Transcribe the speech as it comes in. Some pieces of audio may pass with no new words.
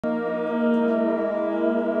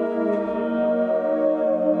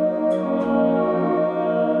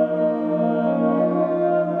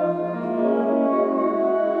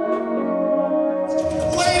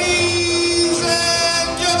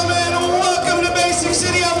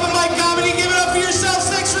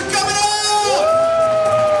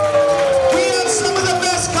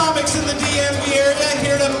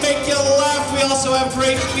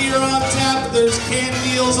There's canned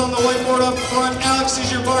meals on the whiteboard up front. Alex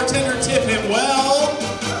is your bartender. Tip him well.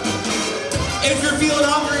 And if you're feeling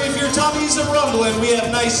hungry, if your tummies are rumbling, we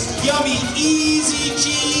have nice, yummy, easy,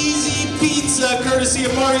 cheesy pizza, courtesy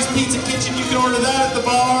of Marr's Pizza Kitchen. You can order that at the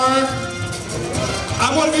bar.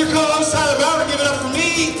 I'm one of your co-hosts, Tyler Bauer. Give it up for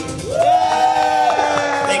me.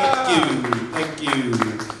 Thank you.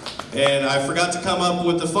 And I forgot to come up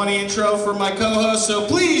with the funny intro for my co-host, so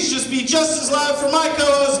please just be just as loud for my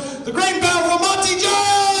co-host, the great and powerful Monty Giles!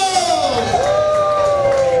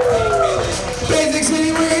 Basic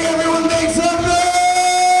City, we're here, everyone make some noise!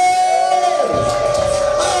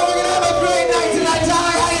 Oh, we're gonna have a great night tonight,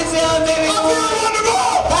 Tyler. How you feeling, baby? I'm feeling wonderful!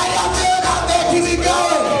 How y'all feeling out there? Keep it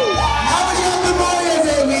going! How was your Moyer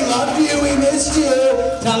day? We loved you, we missed you.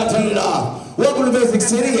 Tyler, turn it off. Welcome to Basic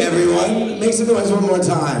City, everyone. Make some noise one more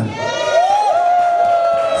time. Hell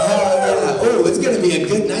yeah. Oh, it's gonna be a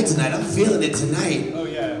good night tonight. I'm feeling it tonight. Oh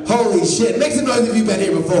yeah. Holy shit. Make some noise if you've been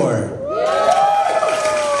here before.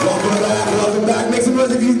 Welcome back. Make some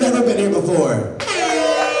noise if you've never been here before.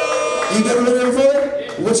 You've never been here before?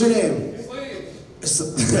 What's your name?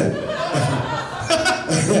 Sleeves.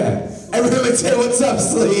 Everyone would say, what's up,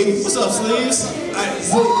 Sleeves? What's up, Sleeves?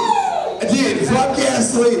 Dude, fuck yeah,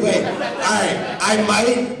 Sleeve. Wait, alright, I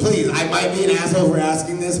might be an asshole for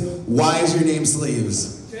asking this. Why is your name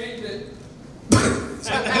Sleeves? Change it.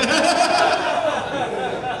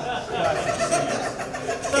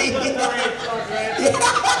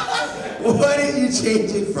 What did you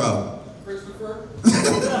change it from? Christopher?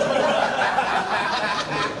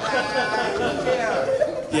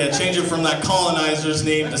 Yeah, change it from that colonizer's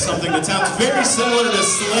name to something that sounds very similar to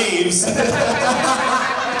slaves.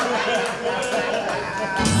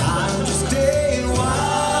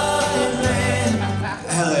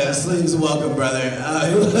 Hell yeah, Sleeves, welcome, brother. How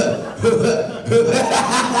did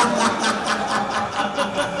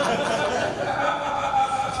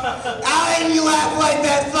you laugh like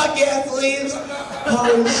that? Fuck yeah, Sleeves.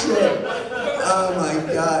 Holy shit. Oh my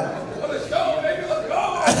god. Let's go, baby, let's go!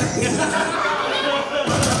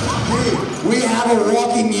 Dude, we have a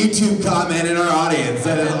walking YouTube comment in our audience.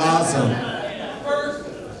 That is awesome.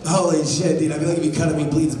 Holy shit, dude. I feel like if you cut me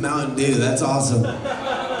bleeds Mountain Dew. That's awesome.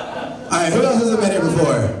 Alright, who else hasn't been here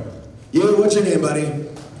before? You, what's your name, buddy?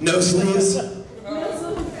 No sleeves?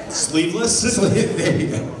 Sleeveless? There you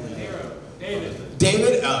go.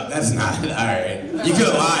 David? Oh, that's not. Alright. You could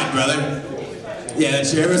have lied, brother. Yeah,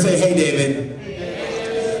 that's true. Everyone say, hey, David.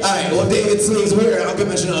 Alright, well, David Sleeves, we're at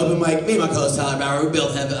Unconventional Open Mic. Me and my co-host, Tyler Bauer, we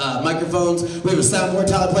both have microphones. We have a soundboard.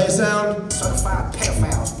 Tyler, play a sound. Certified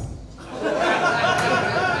pedophile.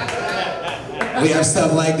 We have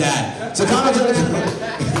stuff like that. So comment on the...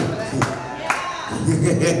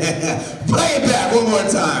 Play it back one more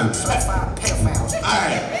time.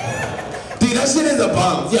 Alright. Dude, that shit is a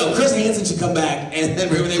bump. Yo, Chris Hansen should come back and then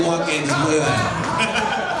when they walk in, just play that.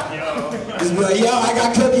 Just be like, yo, I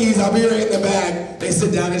got cookies, I'll be right in the back. They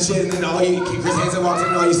sit down and shit, and then Chris Hansen walks in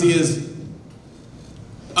and all you see is...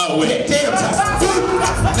 Oh, wait. Damn, Tyler.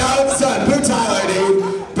 No, son. Boo Tyler, dude.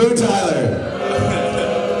 Boo Tyler.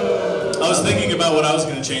 I was thinking about what I was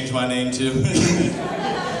going to change my name to.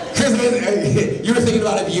 Chris, you were thinking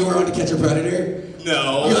about if you were on To Catch a Predator?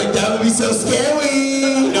 No. You're like, that would be so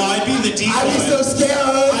scary. No, I'd be the decoy. I'd be so scared.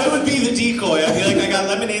 I would be the decoy. I'd be like, I got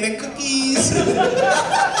lemonade and cookies.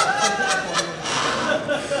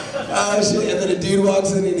 Oh shit, and then a dude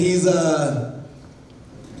walks in and he's,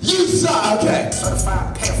 you suck! Okay.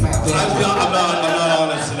 Certified pedophile. I'm not on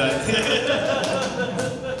it today.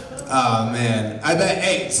 Oh man. I bet,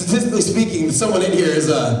 hey, statistically speaking, someone in here is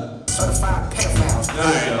a certified pedophile.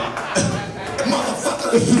 Alright.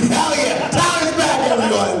 Motherfucker. Hell yeah. Tyler's back,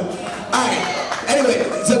 everyone. Alright. Anyway,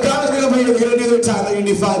 so Connor's gonna come here, they're gonna do their time, they're gonna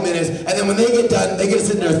do 5 minutes, and then when they get done, they get to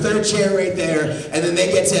sit in their third chair right there, and then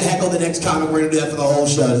they get to heckle the next comic. We're gonna do that for the whole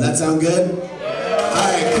show. Does that sound good?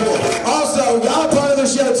 Alright, cool. Also, y'all are part of the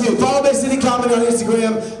show too. Follow Bay City Comedy on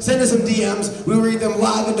Instagram, send us some DMs, we read them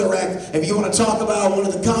live and direct. If you want to talk about one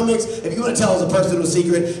of the comics, if you want to tell us a personal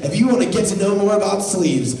secret, if you want to get to know more about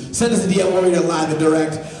Sleeves, send us a DM, we'll read it live and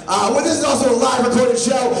direct. Well, this is also a live recorded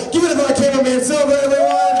show. Give it up for our cameraman Silver,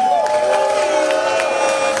 everyone!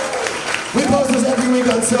 We post this every week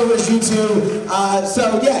on Silver's YouTube.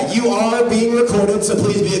 So yeah, you are being recorded, so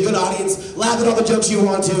please be a good audience. Laugh at all the jokes you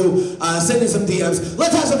want to. Send in some DMs.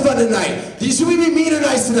 Let's have some fun tonight. Should we be mean or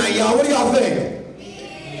nice tonight, y'all? What do y'all think?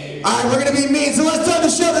 Alright, we're gonna be mean, so let's start the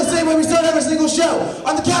show the same way we start every single show.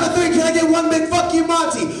 On the count of 3, can I get one big fuck you,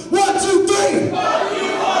 Monty? 1, 2, 3! Fuck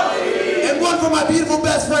you, Monty! And one for my beautiful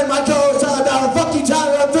best friend, my co-host, Tyler Bauer. Fuck you,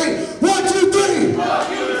 Tyler, on 3. 1, 2, 3! Fuck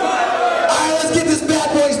you, Tyler! Alright, let's get this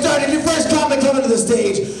bad boy started. Your first comic coming to the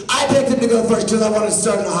stage. I picked him to go first because I wanted to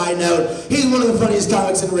start on a high note. He's one of the funniest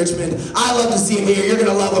comics in Richmond. I love to see him here. You're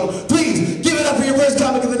gonna love him. Please give it up for your first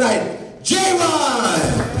comic of the night, JRonn.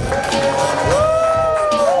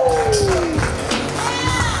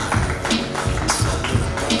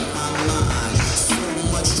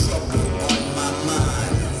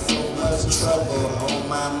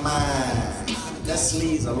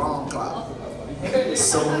 Sleeves a long clock.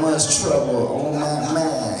 So much trouble on my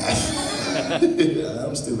mind.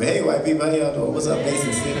 I'm stupid. Hey, white people, how y'all doing? What's up,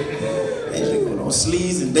 Mason City? Hey, going on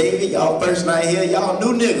Sleeves and David. Y'all first night here. Y'all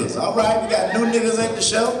new niggas. All right, we got new niggas at the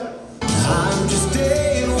show. I'm just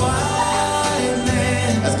staying winding.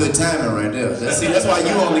 That's good timing right there. That's why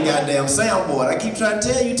you on the goddamn soundboard. I keep trying to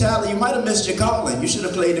tell you, Tyler, you might have missed your calling. You should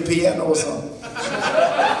have played the piano or something.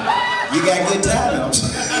 You got good timing.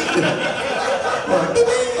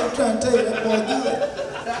 I'm trying to tell you, that boy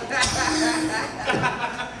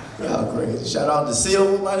good. Y'all crazy. Shout out to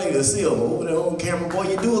Silver, my nigga Silver, over there on camera. Boy,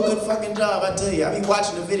 you do a good fucking job, I tell you. I be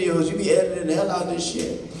watching the videos, you be editing the hell out of this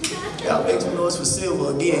shit. Y'all make some noise for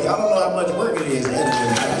Silver again. Y'all don't know how much work it is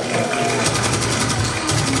editing.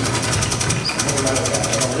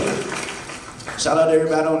 Shout out to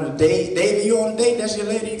everybody on the date. David, you on the date? That's your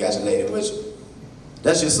lady? You got your lady with you?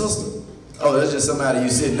 That's your sister? Oh, that's just somebody you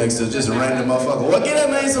sitting next to, just a random motherfucker. Well, get that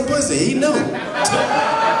man some pussy, he knew.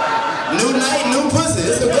 New night, new pussy.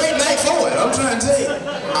 It's a great night for it, I'm trying to tell you.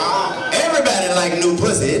 Everybody like new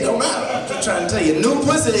pussy, it don't matter. I'm just trying to tell you, new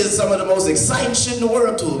pussy is some of the most exciting shit in the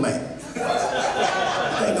world to a man.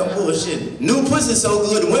 I think I'm bullshitting. New pussy so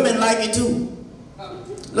good, women like it too.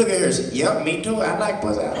 Look at her, yep, me too, I like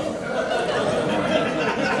pussy.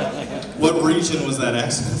 What region was that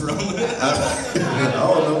accent from? I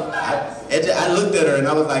don't know. I looked at her and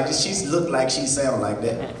I was like, she looked like she sound like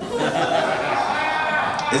that.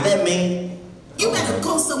 Is that mean? You better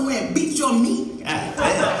go somewhere and beat your meat. God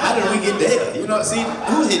damn, how did we get there? You know, see,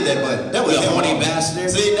 who hit that button? That was the horny bastard.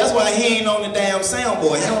 See, that's why he ain't on the damn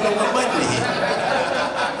soundboard. He don't know what button to hit.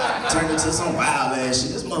 Turned into some wild ass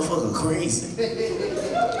shit. This motherfucker crazy.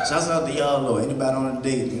 Shouts out to y'all, though. Anybody on a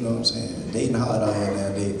date, you know what I'm saying? Dating hard out here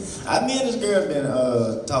nowadays. Me and this girl been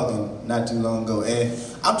talking not too long ago, and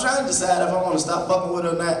I'm trying to decide if I want to stop fucking with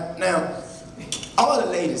her or not. Now, all the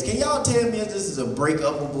ladies, can y'all tell me if this is a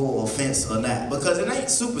breakupable offense or not? Because it ain't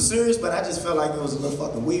super serious, but I just felt like it was a little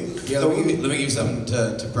fucking weird. Yeah, let me give you something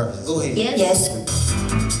to preface this. Go ahead. Yes.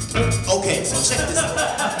 Okay, so check this out.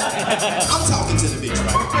 I'm talking to the bitch,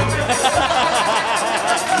 right?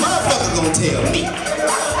 Motherfucker gonna tell me.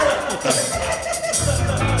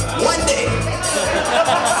 One day,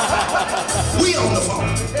 we on the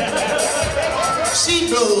phone.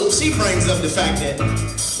 She brings up the fact that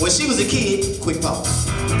when she was a kid, quick pause.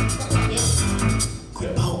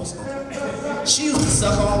 Quick pause. She used to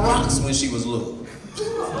suck on rocks when she was little.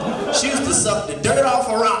 She used to suck the dirt off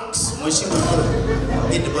of rocks when she was little.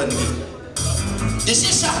 Hit the button again. This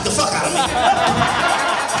shit shocked the fuck out of me. I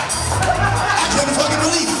couldn't fucking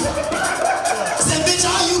believe it. I said, bitch,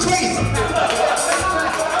 are you crazy?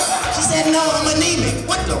 She said, no, I'm anemic.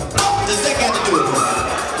 What the fuck does that got to do with it?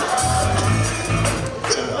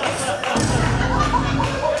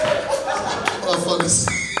 Motherfuckers.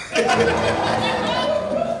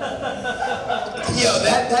 Yo,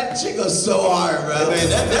 that chick goes so hard, bro. Man,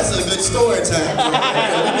 that's a good story time, bro.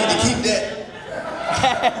 We need to keep that.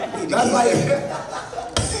 That's like,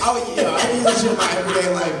 I use that shit in my everyday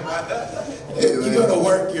life. You go to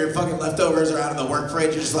work, your fucking leftovers are out of the work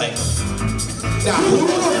fridge, you're just like, now who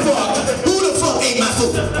the fuck ate my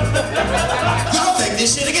food? Y'all think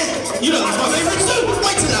this shit again? You know, it's my favorite soup.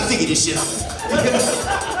 Wait till I figure this shit out.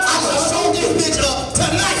 I'm gonna show this bitch up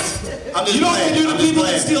tonight. You know what they do to people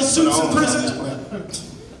that steal suits in prison?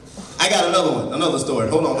 I got another story.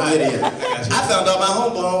 Hold on, I found out my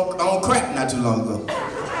homeboy on crack not too long ago.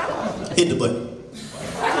 Hit the button.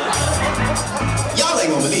 Y'all ain't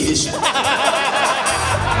gonna believe this shit.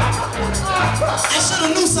 I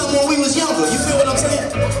should've knew something when we was younger. You feel what I'm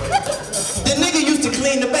saying? The nigga used to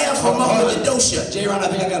clean the bathroom up with the door shut. JRonn, I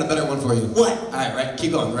think I got a better one for you. What? All right,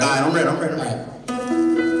 keep going. Ready? All right, I'm ready. All right.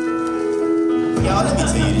 Y'all, let me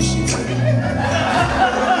tell you this shit.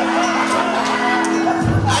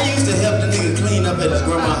 I used to help the nigga clean up at his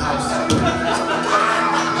grandma's house.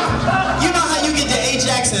 You know how you get the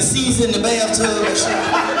Ajax and season the bathtub and shit?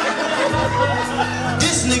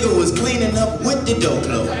 This nigga was cleaning up with the door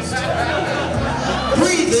closed.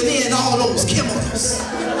 Breathing in all those chemicals. I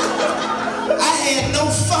had no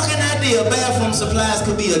fucking idea bathroom supplies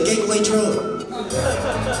could be a gateway drug.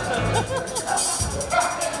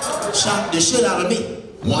 Shocked the shit out of me.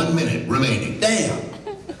 1 minute remaining. Damn.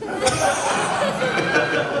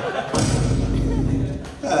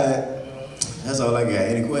 Alright. all I got.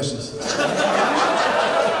 Any questions?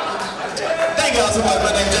 Thank y'all so much.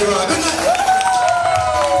 My name's JRonn. Good night.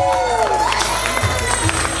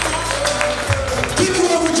 Keep it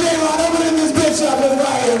going for JRonn. Opening this bitch up with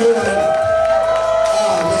Bryan, everyone.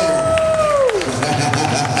 Oh,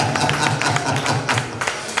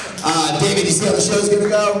 man. David, you see how the show's gonna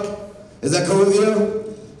go? Is that cool with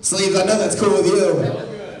you? Sleeves, I know that's cool with you.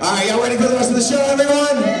 All right, y'all ready for the rest of the show,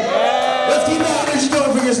 everyone? Let's keep that energy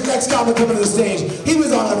going for your next comic coming to the stage. He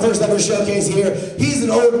was on our first ever showcase here. He's an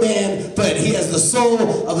old man, but he has the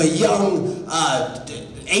soul of a young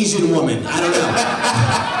Asian woman. I don't know.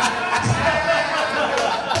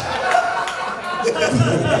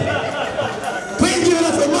 Please give it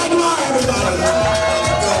up for Marr, everybody.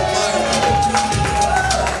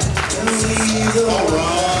 All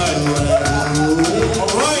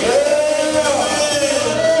right.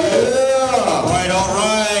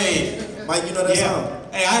 Mike, you know that song?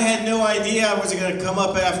 Hey, I had no idea I was going to come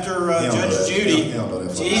up after Judge Judy.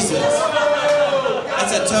 Jesus.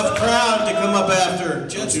 That's a tough crowd to come up after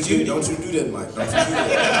Judge Judy. Don't you do that, Mike. Don't you do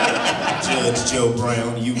that. Judge Joe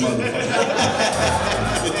Brown, you motherfucker.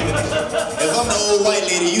 If I'm the old white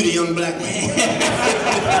lady, you the young black man.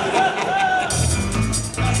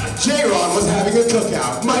 JRonn was having a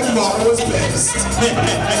cookout. Marr was pissed.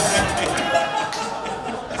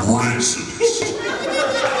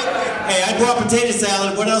 Hey, I brought potato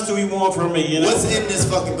salad. What else do we want from me? You know? What's in this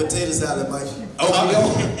fucking potato salad, Mike?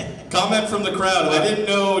 Comment from the crowd. I didn't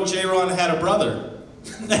know JRonn had a brother.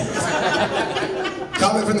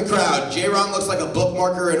 Comment from the crowd. JRonn looks like a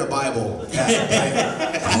bookmarker in a Bible.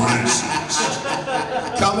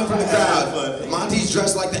 Comment from the crowd. Monty's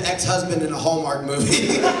dressed like the ex-husband in a Hallmark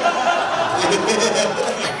movie.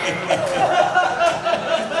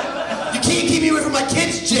 You can't keep me away from my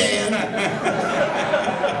kids, Jan.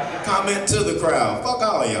 Comment to the crowd. Fuck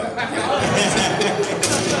all y'all.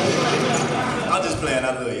 I'm just playing.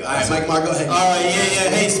 I love y'all. All right, Marr, go ahead. All right, yeah.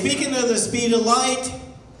 Hey, speaking of the speed of light,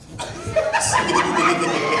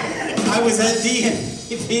 I was at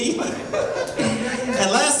DMV,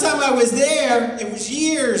 and last time I was there, it was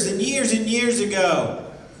years and years and years ago.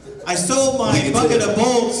 I sold my bucket of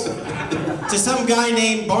bolts to some guy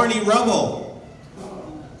named Barney Rubble.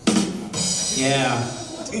 Yeah.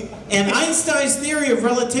 And Einstein's theory of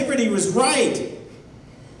relativity was right.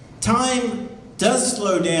 Time does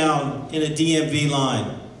slow down in a DMV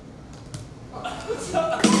line.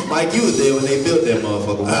 Mike, you was there when they built that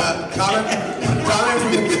motherfucker.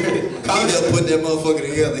 He helped put that motherfucker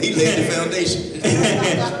together. He laid the foundation.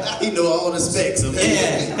 He knew all the specs of it.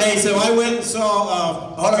 Yeah. Hey, so I went and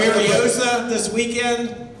saw Furiosa this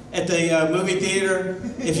weekend at the movie theater.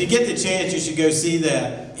 If you get the chance, you should go see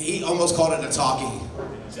that. He almost called it a talkie.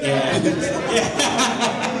 Yeah.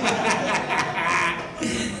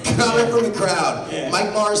 Comment from the crowd. Yeah.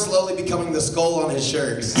 Marr is slowly becoming the skull on his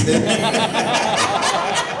shirts.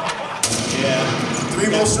 Yeah. 3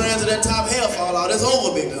 more strands of that top hair fall out. It's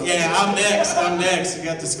over, big dog. Yeah, I'm next. I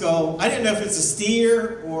got the skull. I didn't know if it's a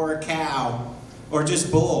steer or a cow or just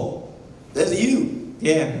bull. That's you.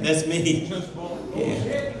 Yeah, that's me.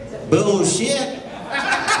 Yeah. Bullshit.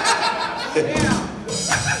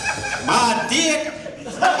 My dick.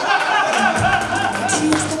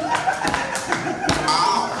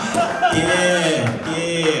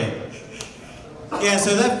 Yeah,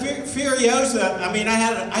 so that Furiosa, I mean, I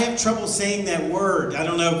have trouble saying that word. I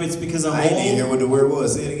don't know if it's because I'm I old. didn't even hear what the word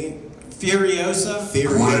was. Say it again. Furiosa.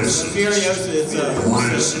 Furiosa.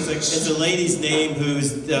 It's a lady's name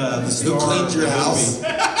who's the star. Who cleans your house?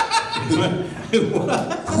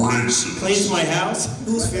 Cleans my house?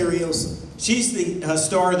 Who's Furiosa? She's the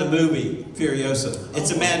star of the movie, Furiosa.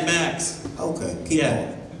 It's a Mad Max. Okay, keep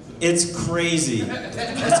on. It's crazy. It's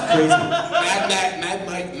crazy.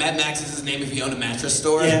 Mad Max is his name if he owned a mattress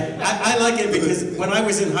store. Yeah, I like it because when I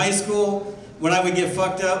was in high school, when I would get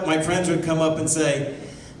fucked up, my friends would come up and say,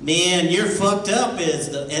 "Man, you're fucked up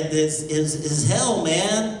as hell,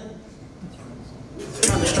 man."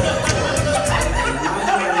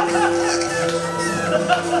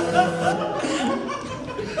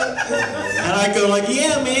 And I go like,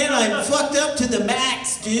 "Yeah, man, I'm fucked up to the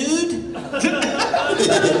max, dude."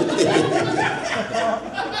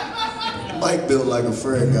 Mike built like a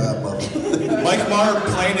fairy godmother. Marr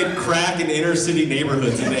planted crack in inner city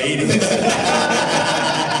neighborhoods in the 80s.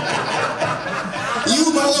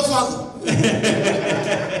 You motherfucker!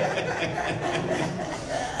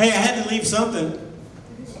 Hey, I had to leave something.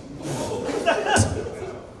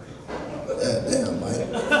 Damn, Mike.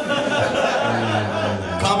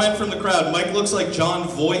 Comment from the crowd. Mike looks like John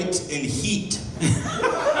Voight in Heat.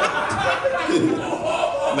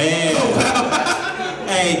 Man.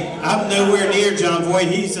 Hey, I'm nowhere near John Voight.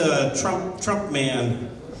 He's a Trump man.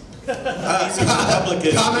 He's a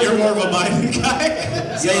Republican. You're more of a Biden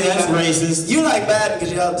guy. Say that's racist. You like Biden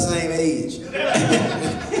because you're all the same age.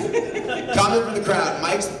 Comment from the crowd.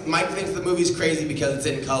 Mike thinks the movie's crazy because it's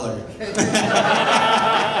in color.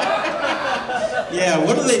 Yeah,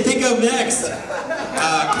 what do they think of next?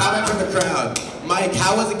 Comment from the crowd. Mike,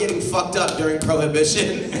 how was it getting fucked up during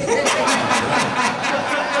Prohibition?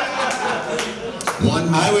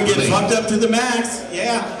 I would get fucked up to the max.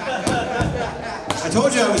 Yeah. I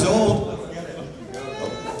told you I was old.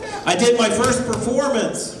 I did my first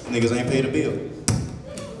performance. Niggas ain't paid a bill.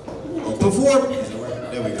 Before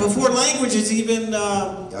language is even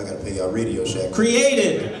Y'all gotta pay y'all Radio Shack.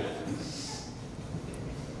 created.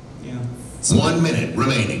 Yeah. 1 minute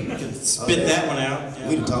remaining. Spit that one out. Yeah.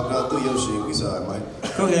 We done talked all through your shit. We saw it, Mike.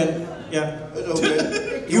 Go ahead. Yeah. It's okay.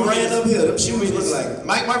 You ran up here. Them shoes look like.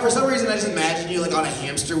 Mike, for some reason I just imagine you like on a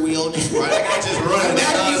hamster wheel, just running. Just running.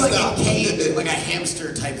 Imagine you like in cage, like a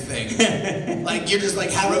hamster type thing. Like you're just like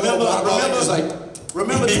having Remember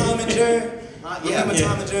Tom and Jerry? Remember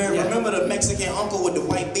Tom and Jerry? Yeah. Remember the Mexican uncle with the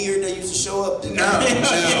white beard that used to show up? No. You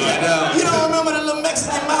don't remember the little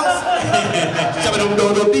Mexican mouse? That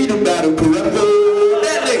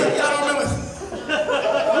nigga. Y'all don't remember?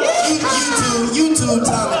 You two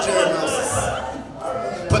Tom and Jerry mouses.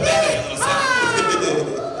 Put that in.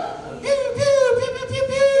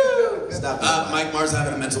 Stop. Mike Marr's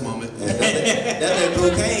having a mental moment. Yeah, that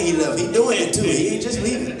cocaine he left. He doing it too. He ain't just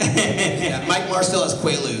leaving. Yeah, Mike Marr still has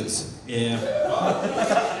Quaaludes. Yeah.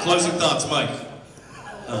 Closing thoughts, Mike.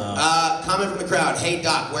 Comment from the crowd. Hey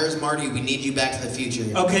Doc, where's Marty? We need you back to the future.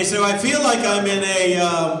 Okay, so I feel like I'm in a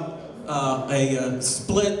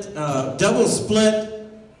double split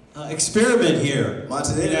experiment here.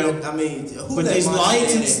 Monty, You know, I mean, who with let these Monty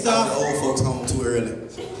lights in and stuff. The old folks home too early.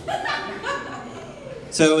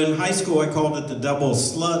 So in high school, I called it the double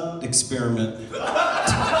slut experiment.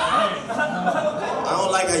 I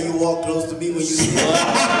don't like how you walk close to me when you say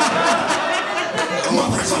that. I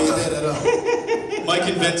don't appreciate that at all. Mike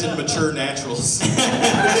invented mature naturals.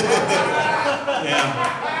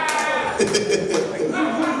 Yeah.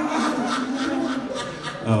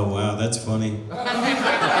 Oh wow, that's funny.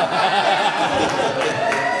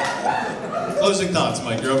 Closing thoughts,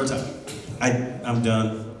 Mike. You're over time. I'm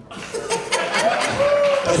done.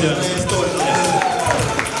 I'm done.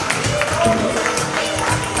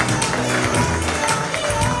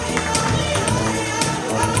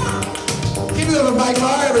 Give it up for Mike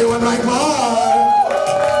Marr, everyone. Mike Marr.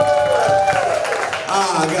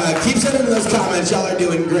 God, keep sending those comments. Y'all are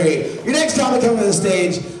doing great. Your next comic coming to the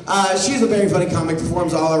stage. She's a very funny comic,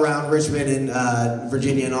 performs all around Richmond and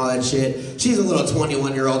Virginia and all that shit. She's a little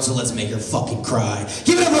 21-year-old, so let's make her fucking cry.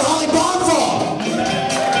 Give it up for Holly Bonfall!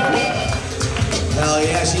 Hell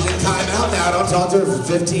yeah, she's in timeout now. Don't talk to her for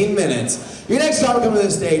 15 minutes. Your next comic coming to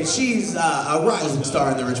the stage, she's a rising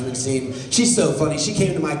star in the Richmond scene. She's so funny. She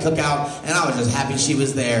came to my cookout, and I was just happy she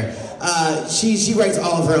was there. She writes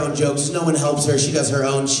all of her own jokes. No one helps her. She does her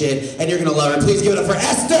own shit, and you're gonna love her. Please give it up for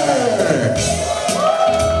Esther!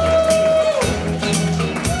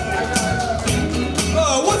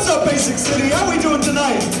 What's up, Basic City? How we doing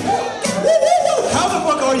tonight? How the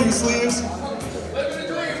fuck are you, sleeves? Living the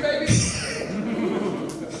dream, baby.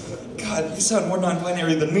 God, you sound more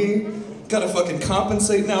non-binary than me. Gotta fucking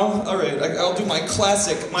compensate now. All right, I'll do my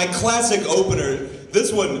classic opener.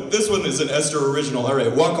 This one is an Esther original. All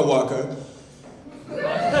right, Waka Waka.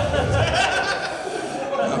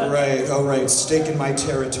 All right, stake in my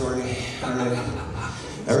territory.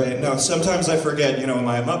 All right. No, sometimes I forget. You know, am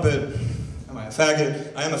I a Muppet? Am I a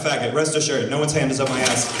faggot? I am a faggot. Rest assured, no one's hand is up my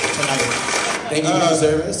ass tonight. Thank you for your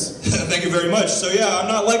service. Thank you very much. So yeah, I'm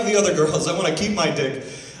not like the other girls. I want to keep my dick.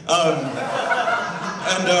 Can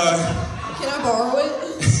I borrow it?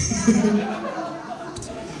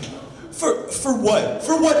 For what?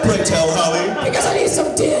 For what, pray tell, Holly? Because I need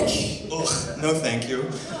some dick. Ugh, no thank you.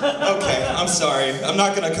 Okay, I'm sorry. I'm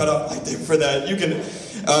not gonna cut off my dick for that. You can,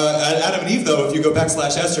 at Adam and Eve though, if you go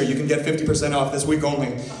 /Esther, you can get 50% off this week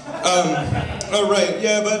only. All right,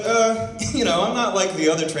 yeah, but, you know, I'm not like the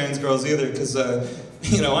other trans girls either, because,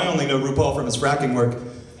 you know, I only know RuPaul from his fracking work.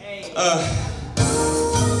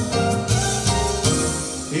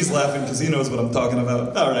 He's laughing because he knows what I'm talking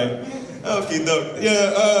about. All right. Okay, though.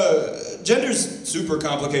 Yeah, gender's super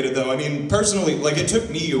complicated, though. I mean, personally, like, it took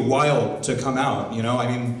me a while to come out, you know? I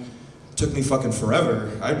mean, it took me fucking forever.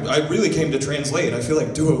 I really came to translate. I feel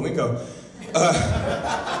like Duolingo.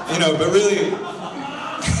 You know, but really...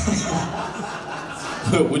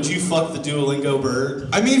 Would you fuck the Duolingo bird?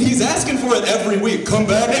 I mean, he's asking for it every week. Come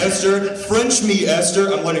back, Esther. French me,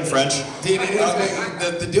 Esther. I'm learning French. Dude, it is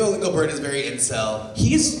the Duolingo bird is very incel.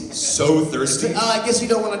 He's so thirsty. I guess you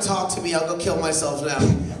don't want to talk to me. I'll go kill myself now.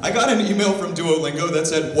 I got an email from Duolingo that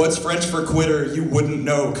said, "What's French for quitter? You wouldn't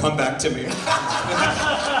know. Come back to me."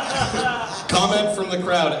 Comment from the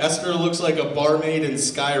crowd. Esther looks like a barmaid in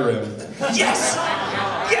Skyrim. Yes!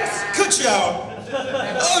 Yes! Good shout!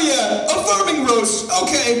 Oh yeah, affirming roast.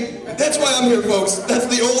 Okay, that's why I'm here, folks. That's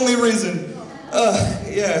the only reason.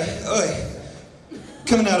 Yeah.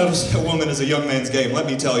 Coming out as a woman is a young man's game, let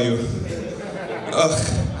me tell you.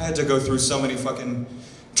 I had to go through so many fucking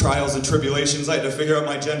trials and tribulations. I had to figure out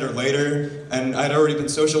my gender later, and I'd already been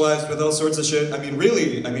socialized with all sorts of shit. I mean,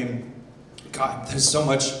 really, God, there's so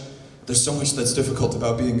much that's difficult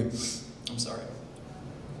about being, I'm sorry.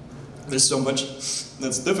 There's so much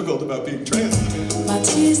that's difficult about being trans.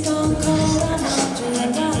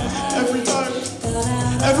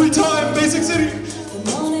 Every time, Basic City.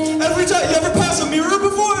 Every time, you ever pass a mirror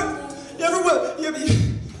before? You ever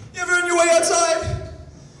on your way outside,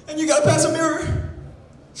 and you gotta pass a mirror,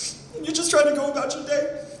 and you're just trying to go about your day,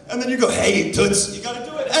 and then you go, "Hey, toots," you gotta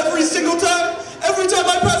do it every single time. Every time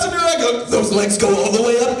I pass a mirror, I go, "Those legs go all the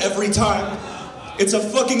way up," every time. It's a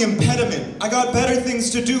fucking impediment. I got better things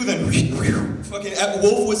to do than fucking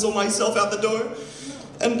wolf whistle myself out the door.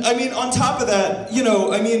 And I mean, on top of that,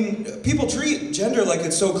 people treat gender like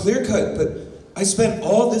it's so clear-cut, but I spent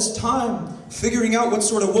all this time figuring out what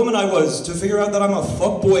sort of woman I was to figure out that I'm a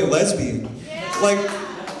fuckboy lesbian. Like,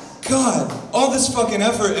 God, all this fucking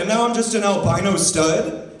effort, and now I'm just an albino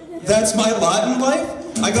stud? That's my lot in life?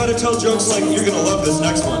 I gotta tell jokes like, you're gonna love this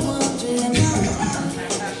next one.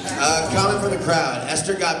 Comment from the crowd.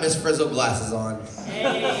 Esther got Miss Frizzle glasses on.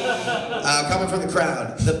 Comment from the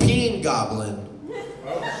crowd. The peeing goblin.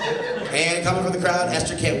 And comment from the crowd.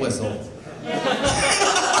 Esther can't whistle.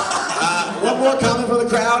 One more comment from the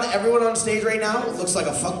crowd. Everyone on stage right now looks like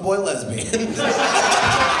a fuckboy lesbian.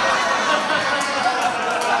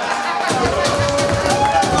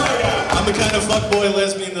 I'm the kind of fuckboy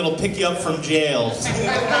lesbian that'll pick you up from jail.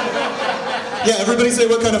 Yeah, everybody say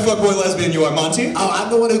what kind of fuckboy lesbian you are, Monty? Oh,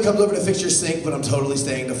 I'm the one who comes over to fix your sink, but I'm totally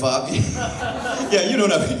staying to fuck. Yeah, you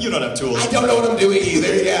don't have tools. I don't know what I'm doing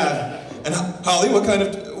either. Yeah. And Holly, what kind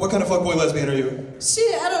of fuckboy lesbian are you?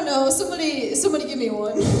 Shit, I don't know. Somebody give me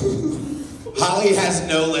one. Holly has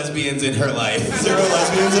no lesbians in her life. 0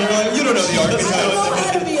 lesbians in her life? You don't know the I don't archetype. know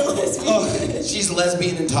how to be a lesbian. Oh, she's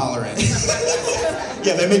lesbian intolerant.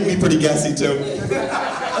 yeah, they make me pretty gassy too.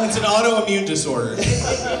 It's an autoimmune disorder.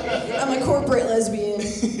 I'm a corporate lesbian.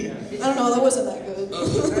 I don't know, that wasn't that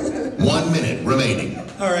good. 1 minute remaining.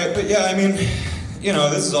 All right, but yeah, I mean,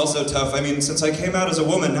 this is also tough. I mean, since I came out as a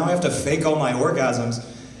woman, now I have to fake all my orgasms.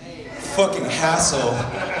 Fucking hassle.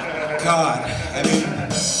 God, I mean,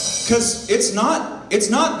 because it's not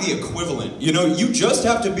the equivalent. You just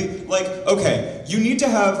have to be like, okay, you need to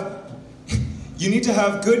have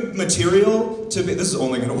good material to be. This is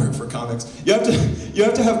only going to work for comics. You have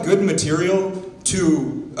to have good material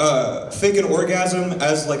to fake an orgasm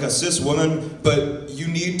as like a cis woman, but you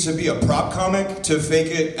need to be a prop comic to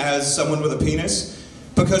fake it as someone with a penis.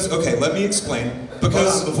 Because, okay, let me explain.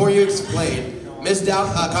 Because before you explain,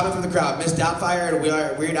 comment from the crowd. Miss Doubtfire and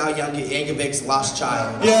Weird Al Yankovic's Lost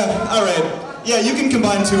Child. Yeah, all right. Yeah, you can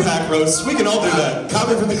combine 2 hack roasts. We can all do that.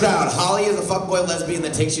 Comment from the crowd. Holly is a fuckboy lesbian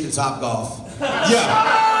that takes you to Topgolf.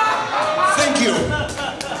 Yeah. Thank you.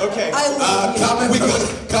 Okay. I love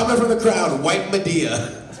you. Comment from the crowd. White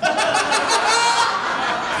Medea.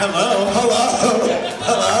 Hello.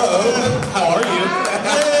 How are you?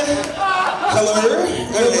 Hello.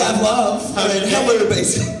 Love. Hello,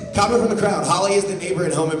 basic. Comment from the crowd. Holly is the neighbor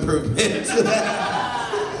in Home Improvement.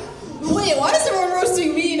 Wait, why is everyone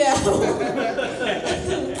roasting me now?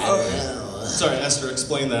 Sorry, Esther,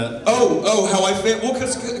 explain that. Oh, how I fit? Well,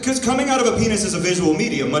 because coming out of a penis is a visual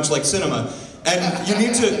medium, much like cinema. And you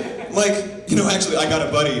need to, actually, I got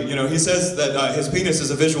a buddy, he says that his penis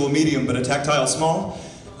is a visual medium, but a tactile small.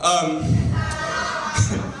 And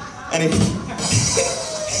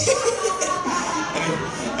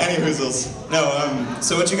any hoozles. No,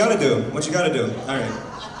 so what you gotta do, all right.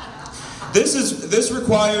 This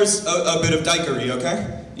requires a bit of dikery,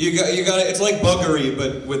 okay? You gotta, it's like buggery,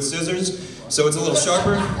 but with scissors, so it's a little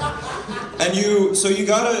sharper. And you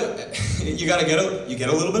gotta get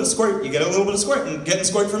a little bit of squirt, and getting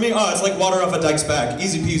squirt for me, it's like water off a dyke's back,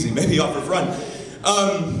 easy peasy, maybe off her front.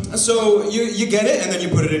 So you get it, and then you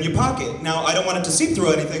put it in your pocket. Now, I don't want it to seep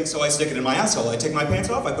through anything, so I stick it in my asshole. I take my pants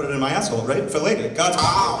off, I put it in my asshole, right? For later. God's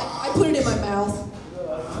I put it in my mouth.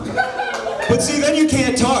 But see, then you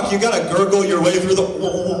can't talk. You gotta gurgle your way through the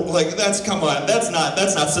like. Come on. That's not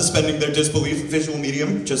suspending their disbelief. Visual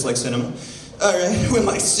medium, just like cinema. All right, where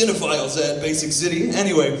my cinephiles at, Basic City.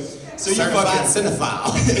 Anyway, so you Certified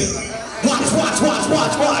cinephile. Watch.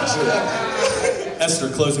 Esther,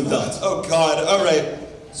 closing thoughts. Oh God. All right.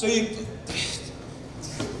 So you.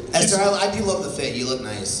 Esther, I do love the fit. You look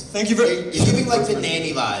nice. Thank you very. You're giving like the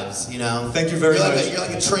nanny vibes, you know. Thank you very much. You're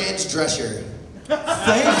like a trans dresser.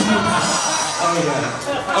 Thank you. Oh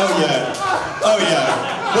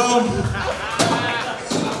yeah. Well,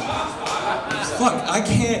 fuck. I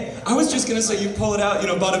can't. I was just gonna say you pull it out. You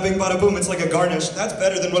know, bada bing, bada boom. It's like a garnish. That's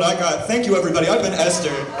better than what I got. Thank you, everybody. I've been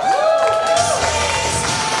Esther.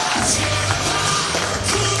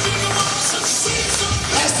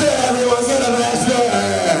 Everyone get an Esther!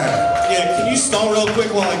 Yeah, can you stall real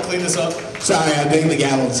quick while I clean this up? Sorry, I'm banging the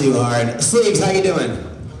gavel too hard. Sleeves, how you doing?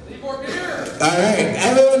 Alright,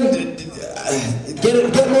 everyone,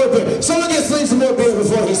 get more beer. Someone get Sleeves some more beer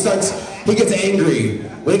before he gets angry.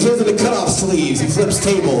 When he turns into cut-off sleeves, he flips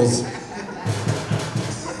tables.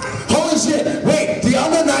 Holy shit, wait, do y'all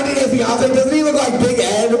know 90 Day Fiancé? Doesn't he look like Big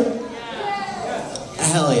Ed?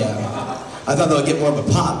 Hell yeah. I thought that would get more of a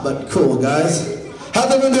pop, but cool, guys. How's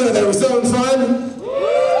everyone doing there? We still having fun?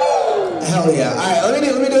 Hell yeah. Alright, let me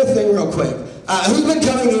do a thing real quick. Who's been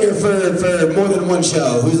coming here for more than one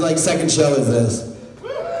show? Whose like second show is this?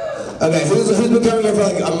 Okay, who's been coming here for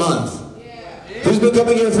like a month? Who's been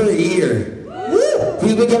coming here for a year?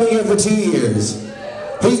 Who's been coming here for 2 years?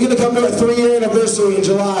 Who's gonna come to our 3-year anniversary in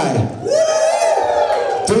July?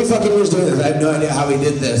 3 fucking years doing this. I have no idea how we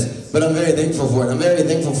did this, but I'm very thankful for it. I'm very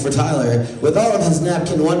thankful for Tyler with all of his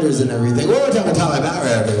napkin wonders and everything. One more time to Tyler Bauer,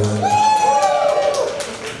 everyone.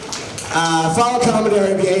 Follow Comedy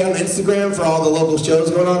RBA on Instagram for all the local shows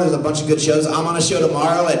going on. There's a bunch of good shows. I'm on a show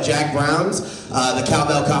tomorrow at Jack Brown's, the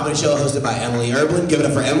Cowbell Comedy Show hosted by Emily Erblin. Give it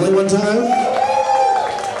up for Emily one time.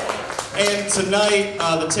 And tonight,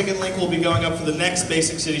 the ticket link will be going up for the next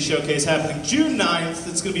Basic City Showcase happening June 9th.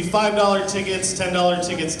 It's going to be $5 tickets, $10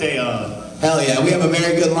 tickets day of. Hell yeah, we have a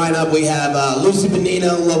very good lineup. We have Lucy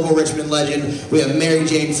Benino, local Richmond legend. We have Mary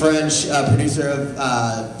Jane French, producer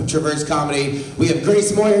of Traverse Comedy. We have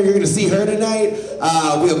Grace Moyer, you're going to see her tonight.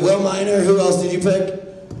 We have Will Minor. Who else did you pick?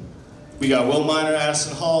 We got Will Minor,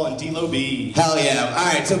 Addison Hall, and D-Lo B. Hell yeah. All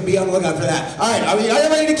right, so be on the lookout for that. All right, are you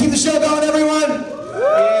ready to keep the show going, everyone?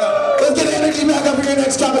 Yeah. Let's get energy back up for your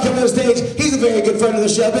next comic coming to the stage. He's a very good friend of the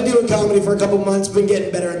show. Been doing comedy for a couple months. Been getting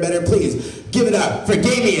better and better. Please give it up for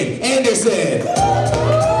Damion Anderson.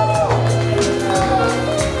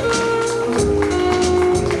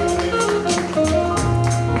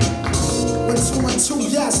 1, 2,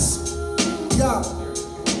 yes. Yeah.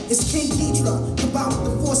 It's King Ghidra. Combined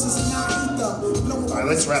with the forces of non-ether. All right,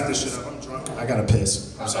 let's wrap this shit up. I'm drunk. I gotta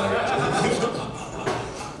piss. I'm sorry.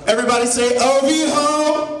 Everybody say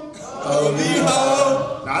OV-ho!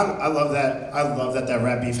 OV-ho! I love that. I love that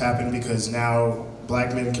rap beef happened because now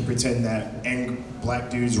black men can pretend that black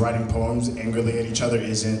dudes writing poems angrily at each other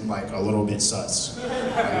isn't like a little bit sus.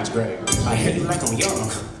 Like, it's great. I hit you like I'm young.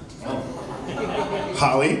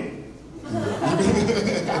 Holly?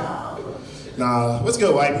 Nah, what's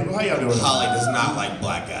good, white people? How y'all doing? Holly does not like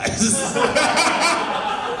black guys.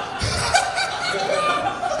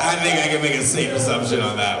 I think I can make a safe assumption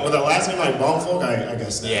on that one. Well, the last name like Baumfolk, I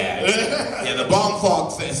guess. Yeah. Yeah, the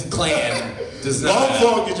Baumfolk clan does not.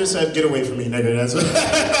 Baumfolk, you just said, get away from me, nigga. That's what.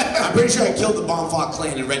 I'm pretty sure I killed the Baumfolk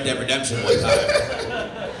clan in Red Dead Redemption one time.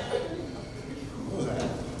 What was that?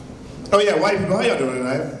 Oh yeah, white people, how y'all doing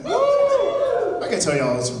tonight? I can tell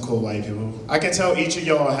y'all some cool white people. I can tell each of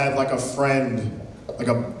y'all have like a friend, like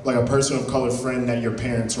a person of color friend that your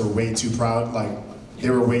parents were way too proud, like they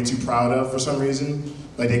were way too proud of for some reason.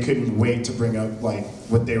 Like they couldn't wait to bring up like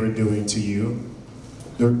what they were doing to you.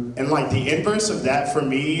 And like the inverse of that for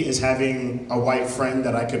me is having a white friend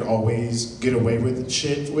that I could always get away with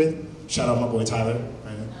shit with. Shout out my boy Tyler.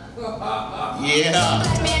 Yeah.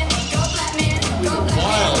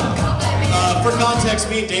 Wild. For context,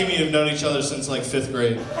 me and Damion have known each other since like 5th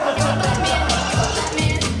grade.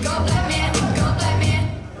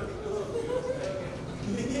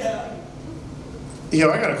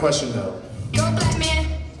 Yo, I got a question though.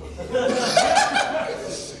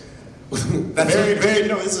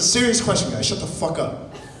 No, it's a serious question, guys. Shut the fuck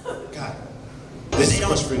up. God. This is a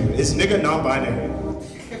question for you. Is nigga non-binary?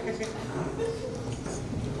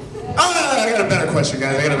 I got a better question,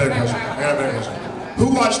 guys. I got a better question.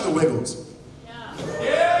 Who watched The Wiggles?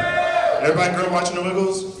 Yeah! Everybody grew up watching The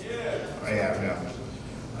Wiggles? Yeah. Oh, yeah.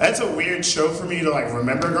 That's a weird show for me to like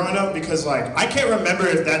remember growing up because like I can't remember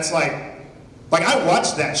if that's like I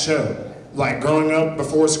watched that show. like growing up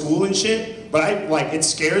before school and shit. But it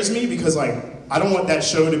scares me because like I don't want that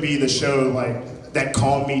show to be the show like that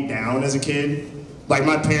calmed me down as a kid. Like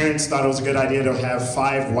my parents thought it was a good idea to have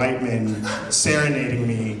 5 white men serenading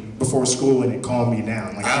me before school and it calmed me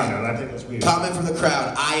down. Like I don't know, I think that's weird. Comment from the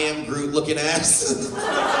crowd, I am Groot looking ass.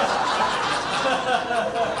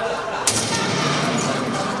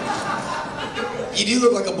 You do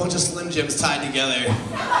look like a bunch of Slim Jims tied together.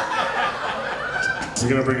 We're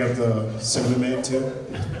gonna bring up the Cinnamon Man too.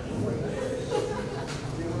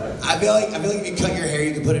 I feel like if you cut your hair,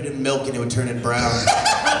 you could put it in milk and it would turn it brown.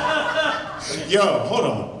 Yo, hold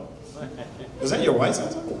on. Was that your white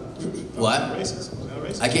side? What? Racist. Was that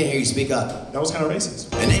racist? I can't hear you. Speak up. That was kind of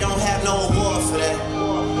racist. And they don't have no award for that.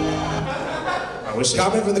 I wish.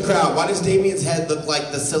 Comment from the crowd. Why does Damien's head look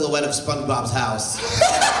like the silhouette of SpongeBob's house?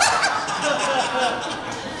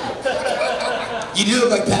 You do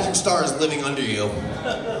look like Patrick Star is living under you.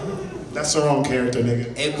 That's the wrong character,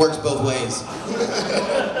 nigga. It works both ways.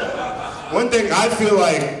 One thing I feel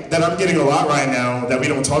like that I'm getting a lot right now that we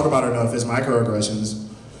don't talk about enough is microaggressions.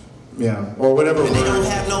 Yeah, or whatever And word. they don't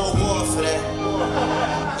have no award for that.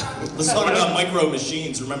 Let's talk about micro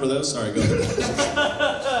machines. Remember those? Sorry, go ahead.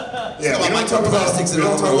 Yeah, we don't talk about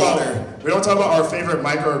we don't talk about our favorite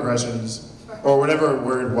microaggressions or whatever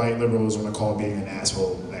word white liberals want to call being an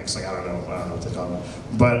asshole next. Like I don't know what to call it.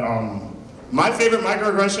 But my favorite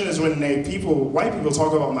microaggression is when white people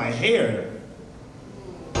talk about my hair.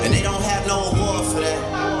 And they don't have no award for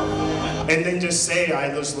that. And then just say I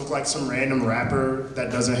just look like some random rapper that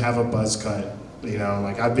doesn't have a buzz cut. You know,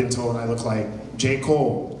 like I've been told I look like J.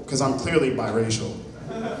 Cole, because I'm clearly biracial.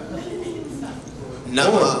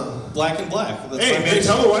 No. Black and black. That's Hey, like man,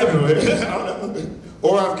 tell the white people. I don't know.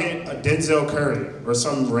 Or I'll get a Denzel Curry or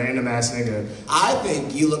some random ass nigga. I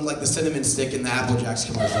think you look like the cinnamon stick in the Apple Jacks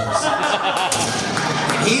commercials.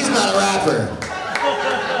 He's not a rapper.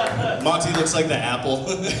 Monty looks like the apple.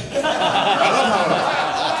 I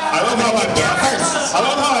love how I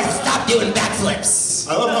Stop doing backflips.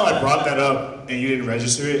 I love how I brought that up and you didn't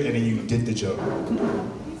register it and then you did the joke.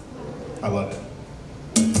 I love it.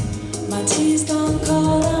 My tea's gone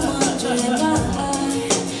cold, I'm wondering why.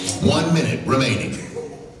 1 minute remaining.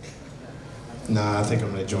 Nah, I think I'm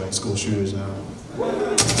gonna join school shooters now.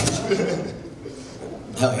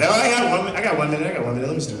 Hell yeah. I got 1 minute. Let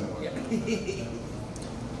me see that.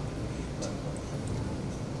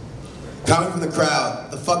 Comment from the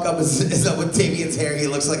crowd. The fuck up is up with Damion's hair. He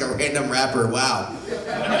looks like a random rapper. Wow.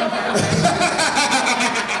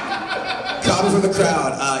 Comment from the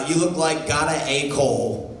crowd. You look like Gotta A.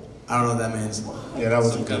 Cole. I don't know what that means. Yeah, that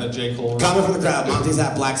was Some kind of J. Cole. Comment from the crowd. Monty's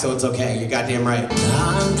half black, so it's okay. You're goddamn right.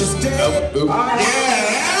 I'm just dead. Wrong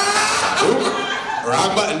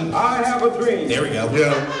button. I have a dream. There we go.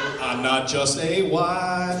 Yeah. I'm not just a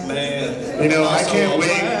white man. You know, I Also can't a wait.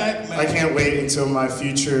 black man. I can't wait until my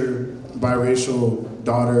future biracial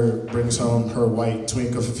daughter brings home her white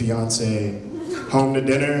twink of a fiance home to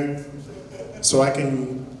dinner, so I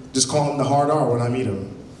can just call him the hard R when I meet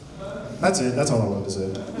him. That's it. That's all I wanted to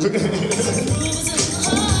say.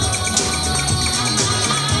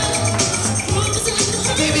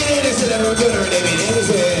 Damion Anderson, everyone, good or Damion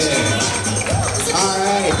Anderson. All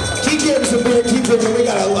right, keep getting some beer, keep drinking. We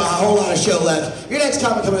got a whole lot of show left. Your next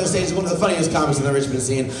comic coming on stage is one of the funniest comics in the Richmond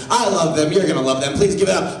scene. I love them. You're gonna love them. Please give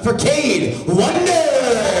it up for Kade Wonder.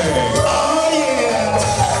 Oh yeah,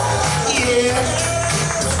 yeah.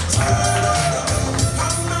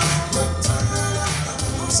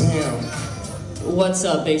 Sam. What's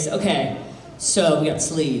up, base? Okay, so we got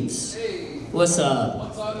sleeves. What's up?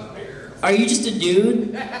 Are you just a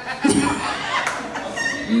dude?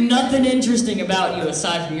 Nothing interesting about you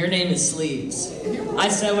aside from your name is Sleeves. I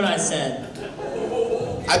said what I said.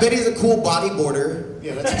 I bet he's a cool bodyboarder.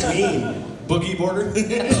 Yeah, that's his name. Boogie boarder?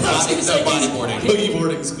 Bodyboarding. Boogie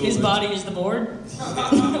boarding school. His body is the board?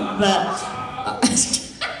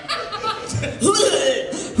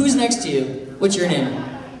 Who's next to you? What's your name?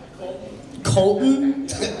 Colton?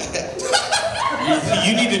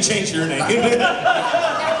 You need to change your name.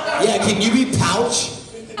 Yeah, can you be Pouch?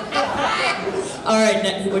 All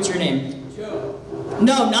right, what's your name? Joe.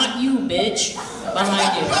 No, not you, bitch.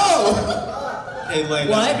 Behind you. Oh! Hey, Lane,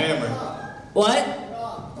 What? that's a hammer. What?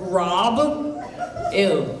 Rob?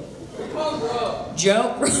 Ew.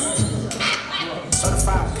 Joe?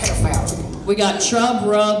 Certified pedophile. We got chub,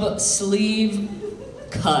 rub, sleeve,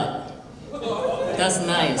 cut. That's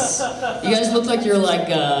nice. You guys look like you're like,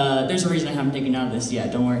 there's a reason I haven't taken out of this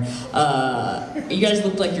yet, don't worry. You guys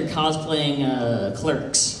look like you're cosplaying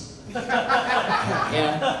Clerks.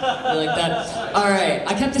 Yeah, you like that? All right,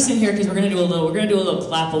 I kept this in here because we're gonna do a little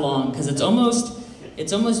clap along because it's almost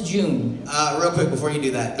It's almost June. Real quick before you do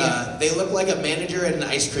that, they look like a manager at an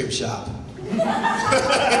ice cream shop.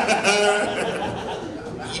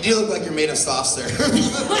 You do look like you're made of soft serve.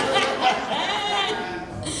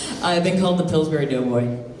 I've been called the Pillsbury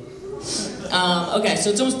Doughboy. Okay, so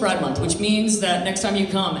it's almost Pride Month, which means that next time you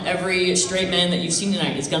come, every straight man that you've seen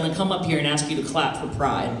tonight is gonna come up here and ask you to clap for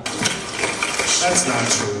Pride. That's not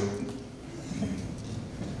true.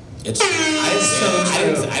 It's true.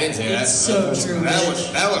 I didn't say that. It's so true. That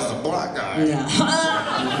was the black guy. Yeah.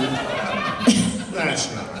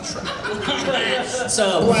 That's not true.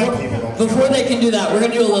 So, before they can do that, we're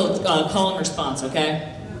gonna do a little call and response,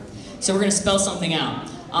 okay? So we're gonna spell something out.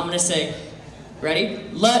 I'm gonna say, ready?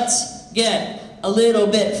 Let's get a little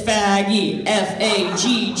bit faggy.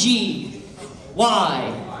 F-A-G-G-Y.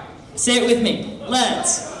 Say it with me.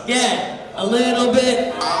 Let's get a little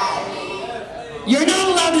bit. You're not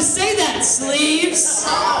allowed to say that, Sleeves.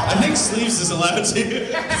 I think Sleeves is allowed to.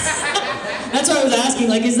 That's what I was asking.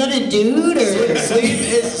 Like, is that a dude or?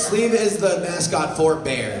 Sleeve is the mascot for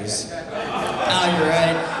Bears. Oh, you're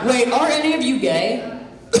right. Wait, are any of you gay?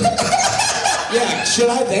 Yeah, should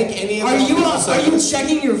I thank any of Are them? you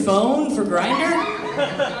checking your phone for Grindr?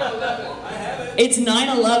 It's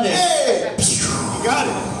 9/11. Hey! You got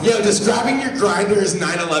it. Yo, describing your grinder as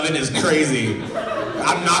 9/11 is crazy.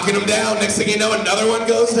 I'm knocking them down. Next thing you know, another one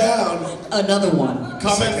goes down. Another one.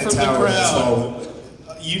 Comment from the crowd.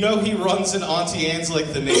 You know he runs an Auntie Anne's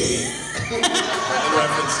like the Navy. In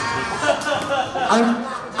reference to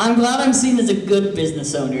I'm glad I'm seen as a good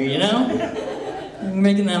business owner, you know? We're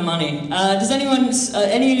making that money. Does anyone,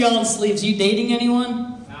 any of y'all in Sleeves, you dating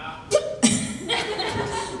anyone?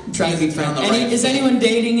 I'm trying to be friendly. Is anyone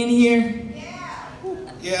dating in here?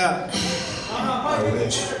 Yeah. I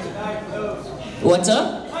wish. What's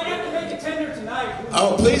up?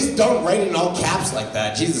 Oh, please don't write in all caps like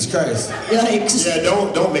that. Jesus Christ. Yikes. Yeah,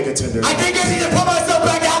 don't make a Tinder. I think I need to put myself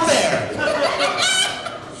back out there.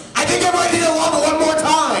 I think I'm ready to love one more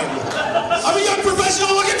time. I'm a young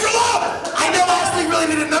professional looking for love. I know Ashley really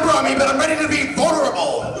did a number on me, but I'm ready to be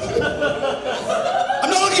vulnerable. I'm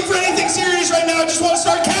not looking for anything serious right now. I just want to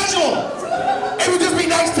start casual. It would just be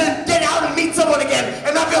nice to get out and meet someone again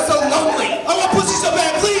and not feel so lonely. I want pussy so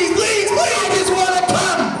bad. Please, please, please. I just want to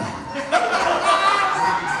come.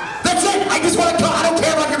 That's it. I just want to come. I don't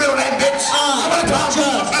care about your middle name, bitch. I want to come.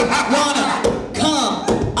 Just wanna come.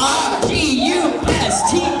 I-G-U-S-T-C-U-M-I.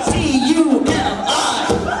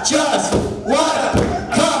 Just wanna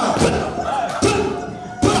come.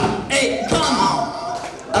 Hey, come.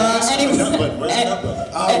 Anyway.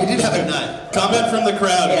 We did have a nut. Comment from the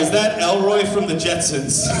crowd. Is that Elroy from the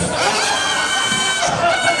Jetsons?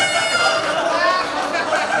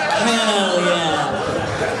 Hell yeah.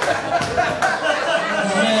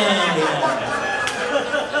 Hell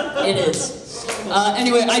yeah. It is.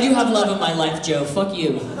 Anyway, I do have love in my life, Joe. Fuck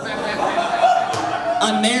you.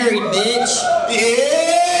 I'm married, bitch.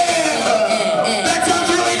 That sounds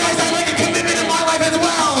really nice. I'd like a commitment in my life as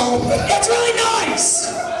well. It's really nice.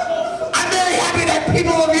 I'm very happy that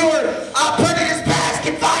people of your prejudice past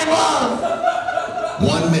can find love.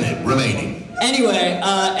 1 minute remaining. Anyway,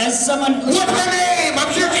 as someone... What's her name?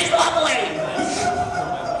 I'm sure she's lovely.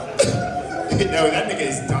 No, that nigga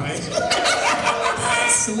is dying.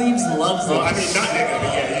 Sleeves loves it. Well, I mean, not nigga,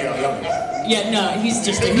 but yeah, Yeah, no, he's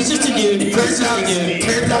just a dude. Turns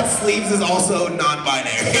out Sleeves is also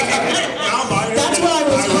non-binary. That's what I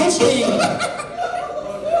was hoping.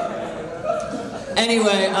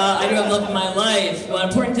 Anyway, I do have love in my life. Well, an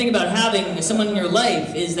important thing about having someone in your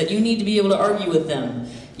life is that you need to be able to argue with them.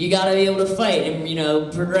 You gotta be able to fight and, you know,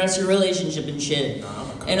 progress your relationship and shit.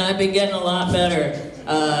 And I've been getting a lot better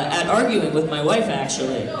at arguing with my wife,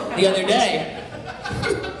 actually. The other day,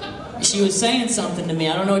 she was saying something to me.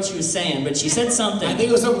 I don't know what she was saying, but she said something. I think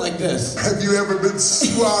it was something like this. Have you ever been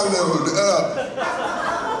swallowed up?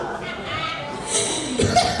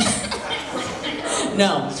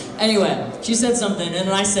 No. Anyway, she said something, and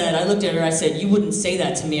I looked at her, I said, you wouldn't say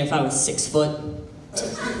that to me if I was 6 foot.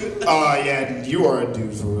 Oh, yeah, you are a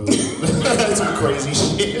dude for real. That's some crazy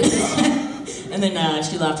shit. And then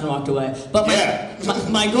she laughed and walked away. But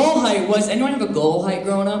my goal height was, anyone have a goal height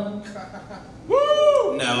growing up?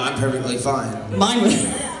 Woo! No, I'm perfectly fine. Mine was...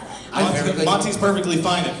 Monty's perfectly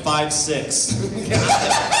fine at 5'6".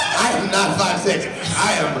 I am not 5'6".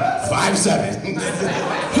 I am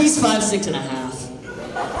 5'7". He's 5'6 and a half.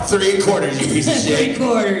 3 1/4, you piece of shit.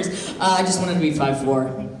 3/4. I just wanted to be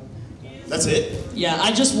 5'4". That's it? Yeah,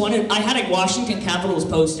 I had a Washington Capitals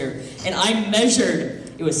poster, and I measured,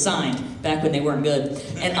 it was signed back when they weren't good,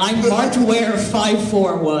 and I marked where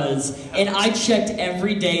 5'4" was, and I checked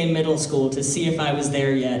every day in middle school to see if I was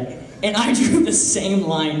there yet. And I drew the same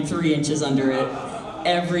line 3 inches under it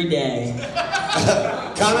every day.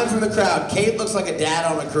 Comment from the crowd. Kade looks like a dad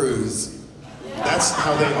on a cruise. That's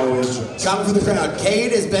how they always dress. Comment from the crowd.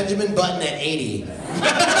 Kade is Benjamin Button at 80.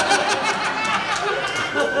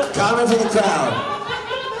 Comment from the crowd.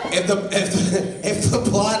 If the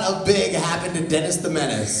plot of Big happened to Dennis the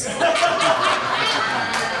Menace.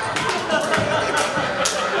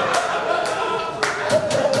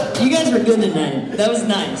 You guys were good tonight. That was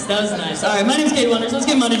nice. That was nice. All right, my name's Kade Wonders. Let's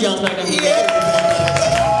get Monty Giles back up here.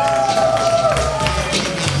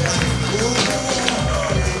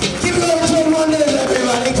 Give it over to Kade Wonders,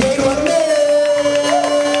 everybody. Kade Wonders.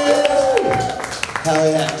 Hell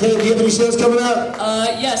yeah. Kade, do you have any shows coming up?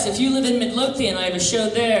 Yes, if you live in Midlothian, I have a show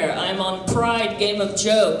there. I'm on Pride Game of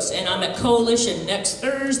Jokes, and I'm at Coalition next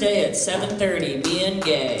Thursday at 7:30. Being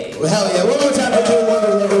gay. Well, hell yeah. One more time for Kade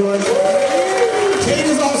Wonders, everyone. Kade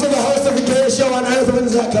is also the host of the greatest show on earth. When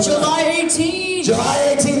is that coming July up? 18th.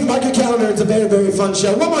 July 18th. Mark your calendar. It's a very, very fun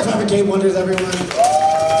show. One more time for Kade Wonders, everyone.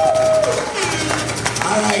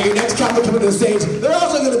 All right, your next comic coming to the stage. They're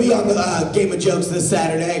also going to be on the Game of Jokes this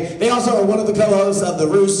Saturday. They also are one of the co-hosts of the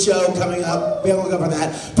Roost Show coming up. Be able to look up for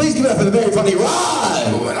that. Please give it up for the very funny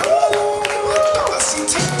Rod.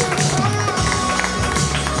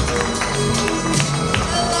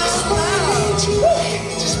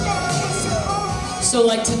 So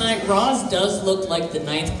like tonight, Roz does look like the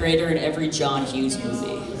 9th grader in every John Hughes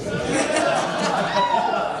movie.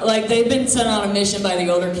 Like they've been sent on a mission by the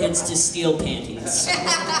older kids to steal panties.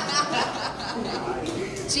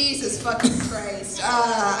 Jesus fucking Christ.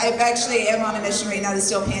 I actually am on a mission right now to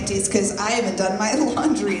steal panties because I haven't done my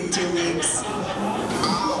laundry in 2 weeks.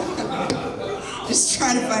 Just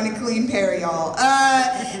trying to find a clean pair, y'all.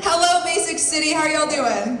 Hello, Basic City. How are y'all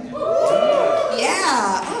doing?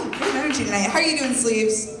 Yeah. Oh, good energy tonight. How are you doing,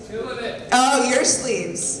 Sleeves? Oh, your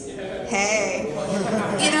Sleeves. Hey.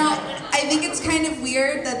 You know, I think it's kind of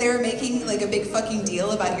weird that they're making like a big fucking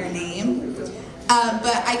deal about your name.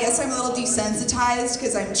 But I guess I'm a little desensitized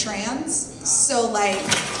because I'm trans. So like...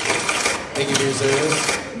 Thank you for your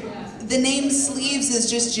service. The name Sleeves is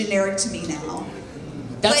just generic to me now.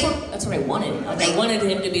 That's what I wanted. Like, I wanted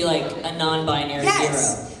him to be like a non-binary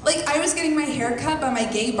hero. Like I was getting my hair cut by my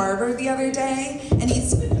gay barber the other day, and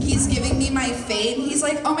he's giving me my fade, and he's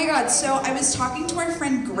like, "Oh my God!" So I was talking to our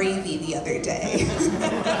friend Gravy the other day.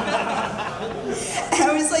 And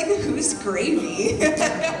I was like, "Who's Gravy?"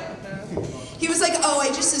 He was like, "Oh, I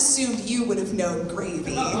just assumed you would have known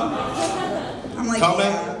Gravy." I'm like,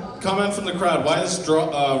 Comment from the crowd. Why is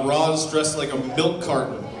Roz dressed like a milk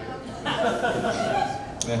carton?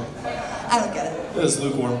 Yeah. I don't get it. It's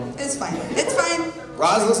lukewarm. It's fine. It's fine.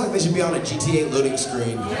 Roz looks like they should be on a GTA loading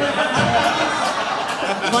screen.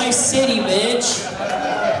 My city, bitch.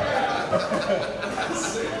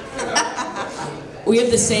 We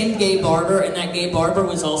have the same gay barber, and that gay barber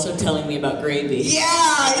was also telling me about Gravy.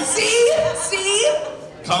 Yeah, see?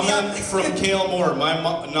 Comment from Cale Moore. My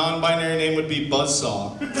non-binary name would be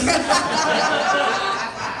Buzzsaw.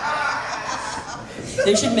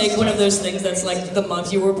 They should make one of those things that's like the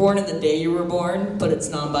month you were born and the day you were born, but it's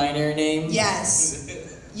non-binary name. Yes.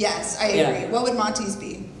 Yes, I agree. What would Monty's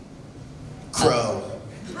be? Crow.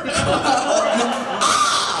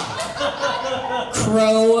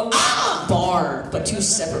 Crow bar, but 2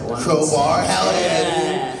 separate ones. Crowbar? Hell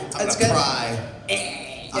yeah. That's good. Cry.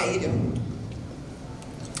 Yeah, you do.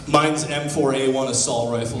 Mine's M4A1 assault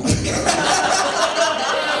rifle.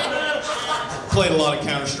 Played a lot of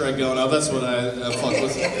Counter-Strike going up. That's what I fuck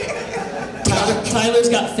with. Tyler's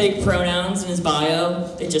got fake pronouns in his bio.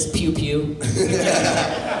 They just pew pew.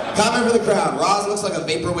 Comment for the crowd. Roz looks like a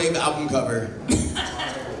Vaporwave album cover.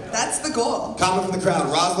 That's the goal. Comment from the crowd.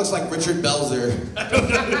 Roz looks like Richard Belzer. I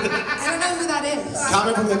don't know who that is.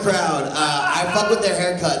 Comment from the crowd. I fuck with their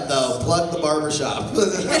haircut though. Plug the barbershop.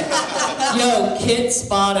 Yo, Kit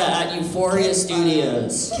Spada at Euphoria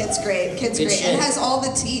Studios. Kit's great. Kit's Good great. shit. It has all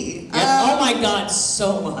the tea. Oh my God,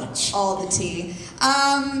 so much. All the tea.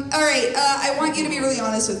 All right. I want you to be really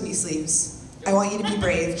honest with me, Sleeves. I want you to be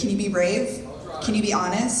brave. Can you be brave? Can you be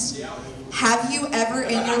honest? Have you ever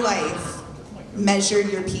in your life measured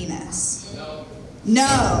your penis?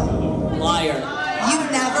 No. Liar.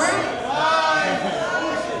 You've never?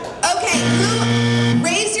 Okay,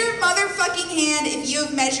 raise your motherfucking hand if you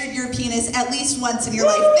have measured your penis at least once in your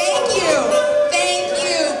life. Thank you. Thank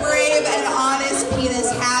you, brave and honest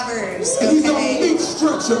penis havers. Okay.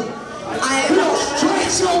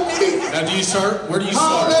 Now, do you start? Where do you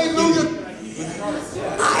start? Hallelujah.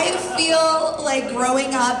 I feel like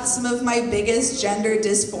growing up, some of my biggest gender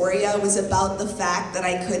dysphoria was about the fact that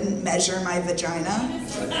I couldn't measure my vagina.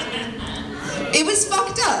 It was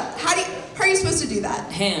fucked up. How are you supposed to do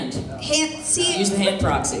that? Hand. See. Use the hand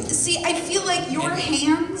proxy. See, I feel like your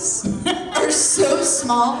hands are so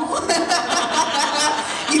small.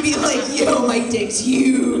 You'd be like, yo, my dick's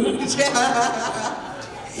huge.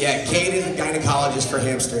 Yeah, Kade is a gynecologist for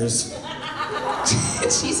hamsters.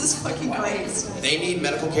 Jesus fucking Christ. They need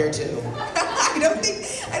medical care too. I don't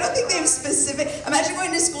think they have specific. Imagine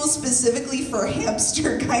going to school specifically for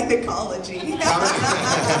hamster gynecology. Think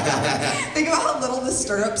about how little the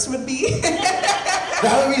stirrups would be.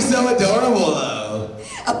 That would be so adorable, though.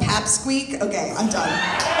 A pap squeak. Okay, I'm done.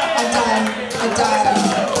 I'm done.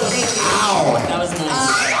 Thank you. Ow! That was nice.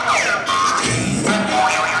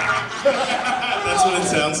 That's what it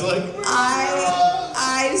sounds like.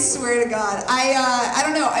 I swear to God, I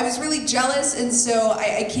don't know. I was really jealous, and so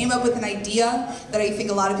I came up with an idea that I think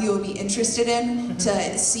a lot of you will be interested in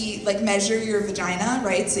to see, like, measure your vagina,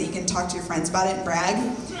 right? So you can talk to your friends about it and brag.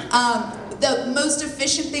 The most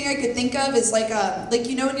efficient thing I could think of is like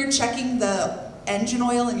you know when you're checking the engine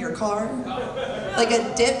oil in your car, like a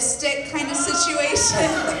dipstick kind of situation.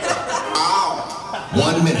 Ow!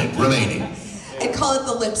 1 minute remaining. I'd call it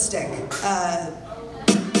the lipstick.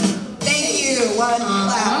 Thank you. One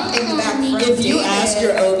clap in the back from If you David. ask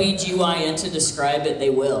your OBGYN to describe it, they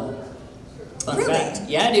will. Fun Really? fact.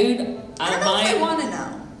 Yeah, dude. I don't know if I want to know.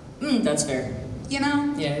 That's fair. You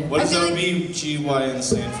know? Yeah. What does I feel like- OBGYN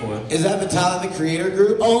stand for? Is that the Tyler the Creator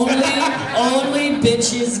group? Only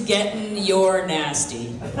bitches getting your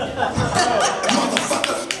nasty.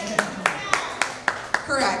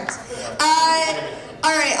 Correct.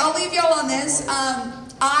 All right, I'll leave y'all on this.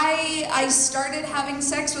 I started having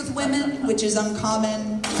sex with women, which is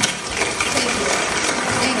uncommon.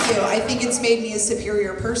 Thank you. I think it's made me a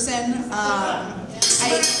superior person.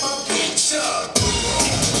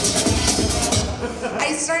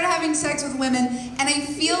 I started having sex with women, and I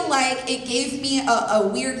feel like it gave me a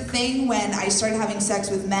weird thing when I started having sex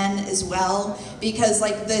with men as well, because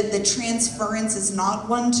like the transference is not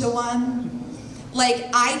one-to-one. Like,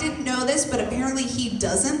 I didn't know this, but apparently he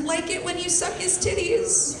doesn't like it when you suck his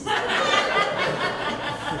titties. I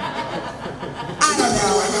don't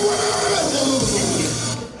know.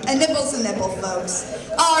 A nipple's a nipple, folks.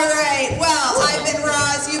 All right, well, I've been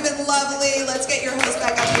Roz, you've been lovely. Let's get your host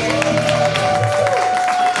back up here.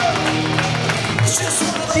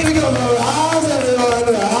 Here we go, Roz,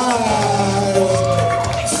 everyone, Roz.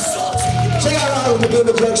 Check out Roz with the Good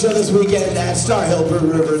Drug Show this weekend at Star Hill Brew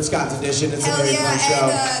River and Scott's Edition. It's a very fun show.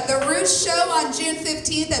 And the Roost Show on June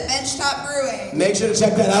 15th at Benchtop Brewing. Make sure to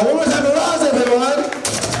check that out. One more time for Roz, everyone.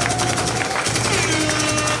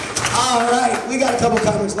 All right, we got a couple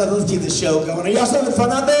comics left. Let's keep the show going. Are y'all still having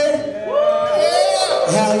fun out there?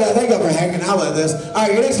 Yeah. Hell yeah, thank you for hanging out with us. All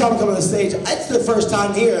right, your next comic coming on the stage. It's their first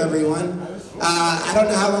time here, everyone. I don't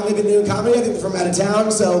know how long they've been doing comedy. I think they're from out of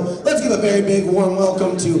town. So let's give a very big warm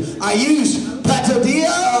welcome to Aayush,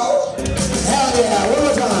 Patodiya. Hell yeah, one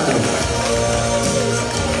more time.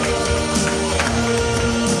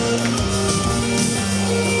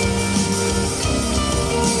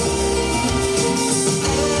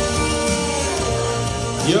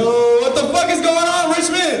 Yo, what the fuck is going on,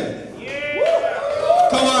 Richmond?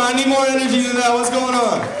 Come on, I need more energy than that. What's going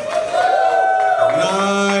on?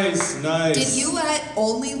 Nice, nice. Did you let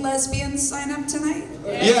only lesbians sign up tonight?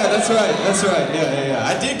 Yeah, that's right. Yeah.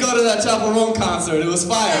 I did go to that Chaperone concert. It was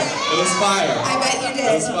fire. I bet you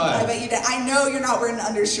did. It was fire. I bet you did. I know you're not wearing an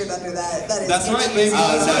undershirt under that. That's right, baby.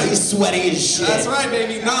 That's right. He's sweaty as shit. That's right,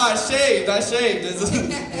 baby. No, I shaved. There's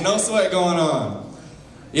no sweat going on.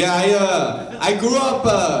 Yeah, I grew up,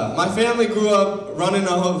 my family grew up running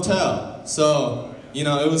a hotel. So, you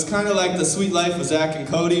know, it was kind of like the sweet life of Zach and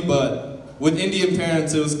Cody, but with Indian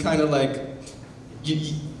parents, it was kind of like,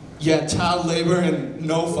 you had child labor and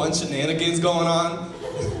no fun shenanigans going on,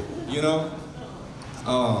 you know?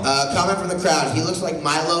 Comment from the crowd. He looks like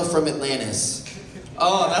Milo from Atlantis.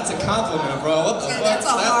 Oh, that's a compliment, bro. What the fuck? That's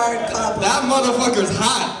a hard compliment. That motherfucker's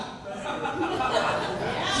hot.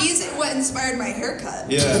 He's what inspired my haircut.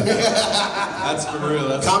 Yeah, that's for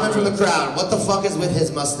real. Comment from the crowd. What the fuck is with his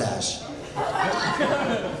mustache?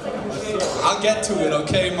 I'll get to it,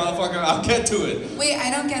 okay, motherfucker? I'll get to it. Wait, I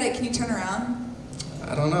don't get it. Can you turn around?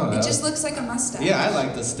 I don't know. It just looks like a mustache. Yeah, I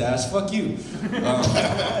like the stash. Fuck you.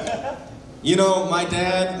 You know, my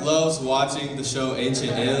dad loves watching the show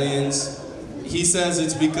Ancient Aliens. He says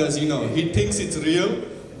it's because, you know, he thinks it's real,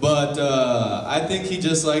 but I think he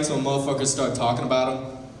just likes when motherfuckers start talking about him.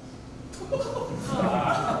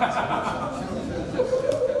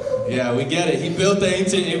 Yeah, we get it. He built the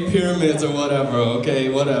ancient pyramids or whatever, okay,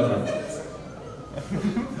 whatever.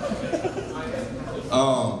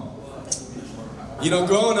 You know,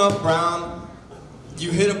 growing up brown,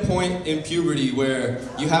 you hit a point in puberty where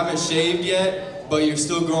you haven't shaved yet, but you're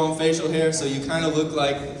still growing facial hair, so you kind of look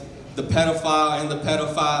like the pedophile and the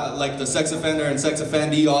pedophile, like the sex offender and sex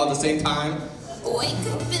offendee all at the same time. Wake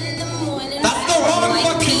up in the morning. That's the wrong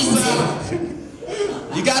fucking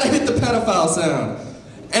sound. You gotta hit the pedophile sound.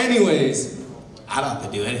 Anyways. I don't have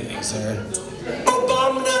to do anything, sir.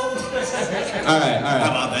 Alright. How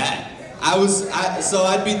about that? So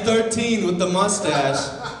I'd be 13 with the mustache.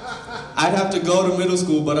 I'd have to go to middle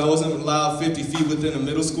school, but I wasn't allowed 50 feet within a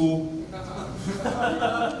middle school.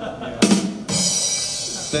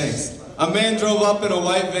 Thanks. A man drove up in a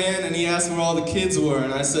white van and he asked where all the kids were,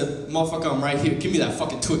 and I said, motherfucker, I'm right here. Give me that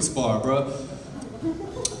fucking Twix bar, bro.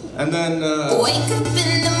 And then, wake up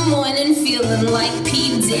in the morning feeling like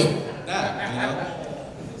P. Diddy. That, you know?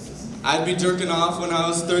 I'd be jerking off when I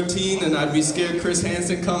was 13 and I'd be scared Chris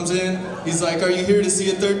Hansen comes in. He's like, are you here to see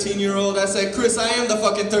a 13-year-old? I said, Chris, I am the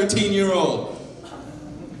fucking 13-year-old.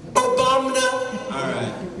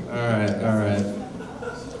 Alright.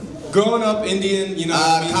 Growing up Indian, you know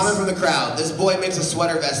what I mean? Comment from the crowd. This boy makes a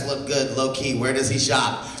sweater vest look good, low-key. Where does he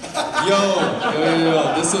shop? Yo.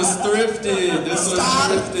 This was thrifted.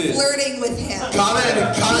 Stop flirting with him.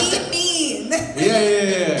 Comment. Be mean.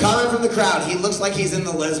 Yeah. Comment from the crowd. He looks like he's in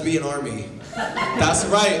the lesbian army. That's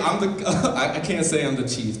right. I can't say I'm the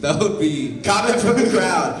chief. That would be. Comment from the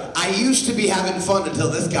crowd. I used to be having fun until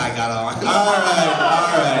this guy got on. All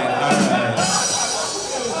right.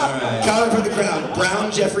 Comment from the crowd. Brown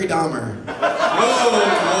Jeffrey Dahmer.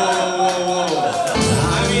 Whoa.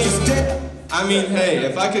 I mean, hey,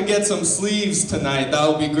 if I could get some sleeves tonight, that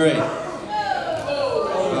would be great. I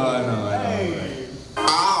know.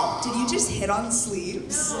 Did you just hit on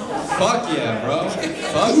sleeves? Fuck yeah, bro.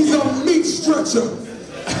 He's a meat stretcher.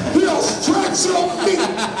 He'll stretch your meat.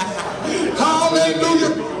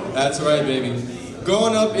 Hallelujah. That's right, baby.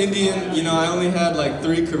 Growing up Indian, you know, I only had like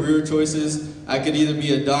 3 career choices. I could either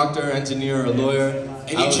be a doctor, engineer, or lawyer.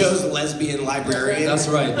 And you chose lesbian librarian? That's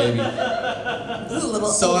right, baby.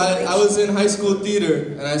 So I was in high school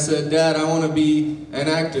theater, and I said, Dad, I want to be an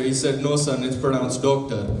actor. He said, no, son, it's pronounced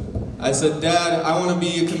doctor. I said, Dad, I want to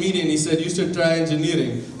be a comedian. He said, you should try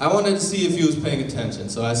engineering. I wanted to see if he was paying attention.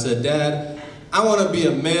 So I said, Dad, I want to be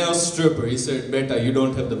a male stripper. He said, Beta, you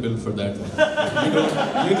don't have the bill for that one.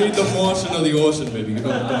 You need the motion of the ocean, baby. You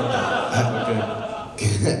don't.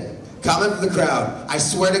 Okay. Comment from the crowd. I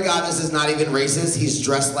swear to God, this is not even racist. He's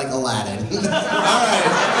dressed like Aladdin. All right.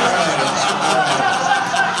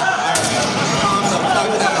 Calm the fuck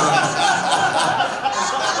down.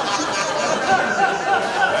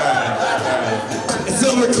 All right.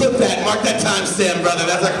 Silver, clip that. Mark that timestamp, brother.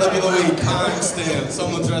 That's our clip of the week. Timestamp.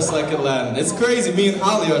 Someone dressed like Aladdin. It's crazy. Me and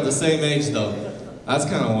Holly are the same age, though. That's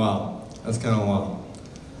kind of wild.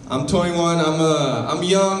 I'm 21. I'm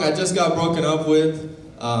young. I just got broken up with.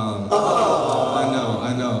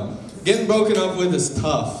 I know. Getting broken up with is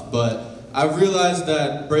tough, but I've realized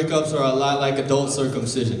that breakups are a lot like adult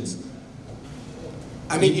circumcisions.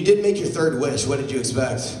 I mean, you did make your 3rd wish. What did you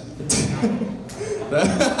expect?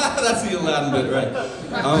 That's the Aladdin bit, right?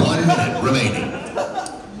 1 minute remaining.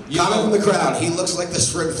 Comment from the crowd. He looks like the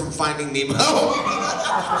shrimp from Finding Nemo.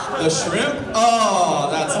 The shrimp? Oh,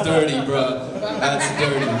 that's dirty, bro.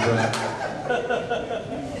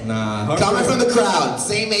 Nah. Comment from the crowd.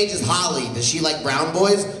 Same age as Holly. Does she like brown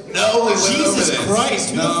boys? No, we went over this. Jesus Christ,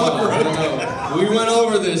 who the fuck were you? We went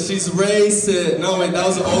over this. She's racist. No, wait, that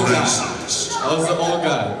was the old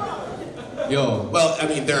guy. Yo. Well, I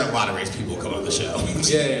mean, there are a lot of race people who come on the show.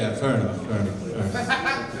 Yeah, fair enough.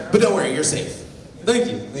 But don't worry, you're safe. Thank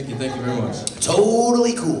you very much.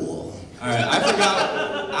 Totally cool. All right, I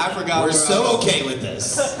forgot. We're so okay with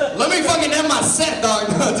this. Let me fucking end my set, dog.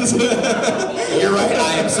 You're right.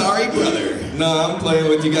 I am sorry, brother. No, I'm playing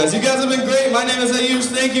with you guys. You guys have been great. My name is Aayush.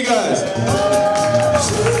 Thank you guys.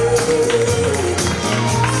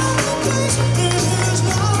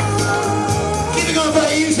 Keep it going for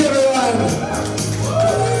Aayush, everyone.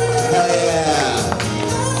 Hell yeah.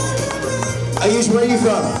 Aayush, where are you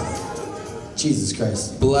from? Jesus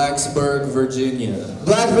Christ. Blacksburg, Virginia.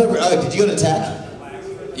 Blacksburg, did you go to Tech?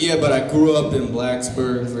 Yeah, but I grew up in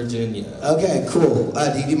Blacksburg, Virginia. Okay, cool.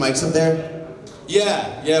 Do you do mics up there?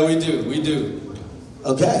 Yeah, we do.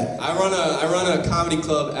 Okay. I run a comedy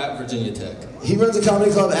club at Virginia Tech. He runs a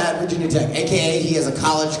comedy club at Virginia Tech, aka he has a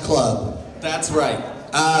college club. That's right.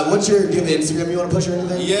 Do you have the Instagram you want to push or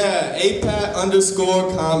anything? Yeah,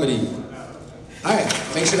 @pat_comedy. All right,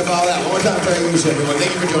 make sure to follow that. One more time for Aayush, everyone.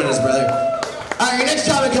 Thank you for joining us, brother. All right, your next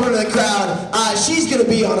comic coming to the crowd. She's gonna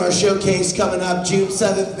be on our showcase coming up June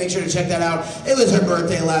 7th. Make sure to check that out. It was her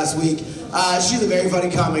birthday last week. She's a very funny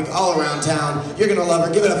comic all around town. You're gonna love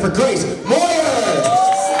her. Give it up for Grace Moyer.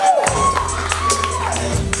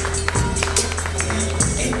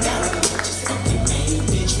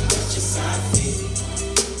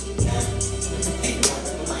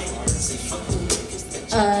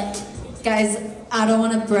 Guys, I don't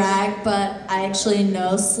want to brag, but I actually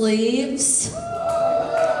know Sleeves.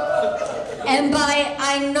 And by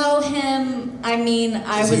I know him, I mean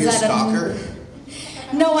I was at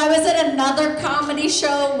No, I was at another comedy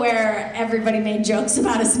show where everybody made jokes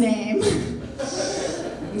about his name.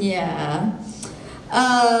 Yeah.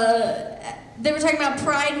 They were talking about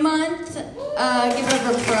Pride Month. Give it up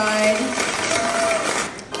for Pride.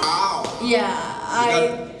 Ow.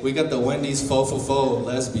 Yeah, We got the Wendy's faux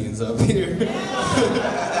lesbians up here.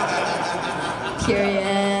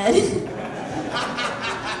 Period.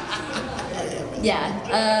 Yeah.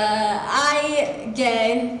 I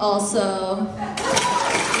gay also.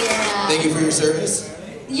 Yeah. Thank you for your service.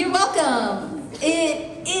 You're welcome.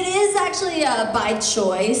 It is actually by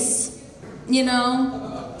choice, you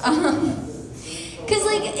know? Cause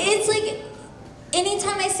like, it's like,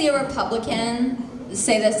 anytime I see a Republican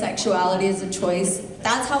say that sexuality is a choice,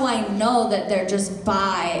 that's how I know that they're just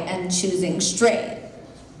bi and choosing straight,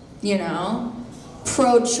 you know?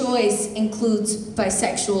 Pro-choice includes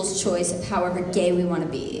bisexuals' choice of however gay we want to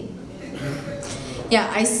be. Yeah,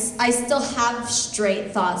 I still have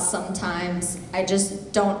straight thoughts sometimes. I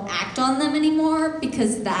just don't act on them anymore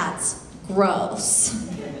because that's gross.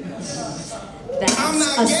 That's I'm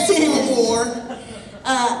not gay no more.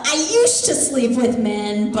 I used to sleep with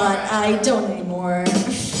men, but I don't anymore.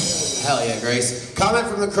 Hell yeah, Grace. Comment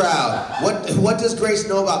from the crowd. What does Grace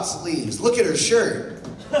know about sleeves? Look at her shirt.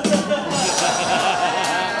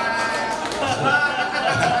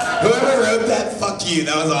 Whoever wrote that, fuck you.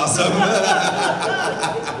 That was awesome.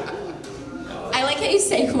 I like how you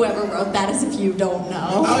say whoever wrote that as if you don't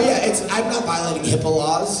know. Oh yeah, I'm not violating HIPAA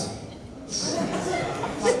laws.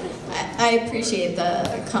 I appreciate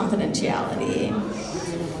the confidentiality.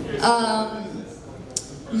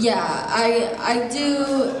 Yeah, I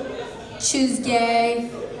do choose gay.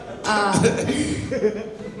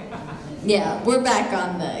 Yeah, we're back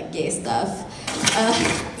on the gay stuff.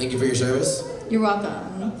 Thank you for your service. You're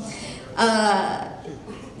welcome.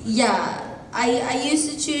 Yeah, I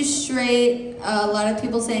used to choose straight. A lot of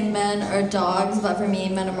people say men are dogs, but for me,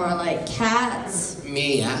 men are more like cats.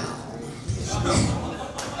 Meow.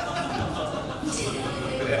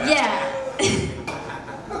 Yeah.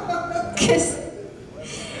 Cause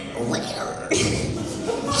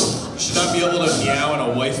should not be able to meow in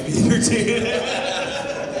a wife beater too.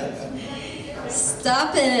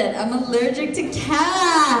 Stop it! I'm allergic to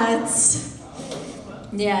cats.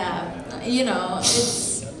 Yeah, you know,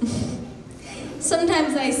 it's.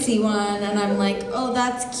 Sometimes I see one and I'm like, oh,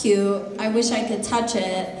 that's cute. I wish I could touch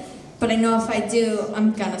it, but I know if I do,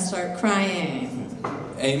 I'm gonna start crying.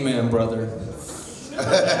 Amen, brother.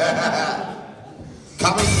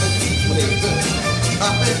 Comment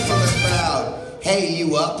from the crowd. Hey,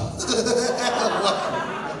 you up?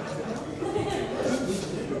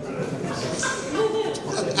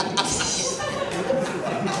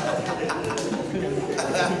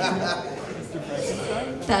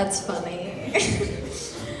 That's funny.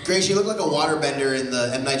 Grace, you look like a waterbender in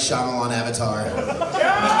the M. Night Shyamalan Avatar.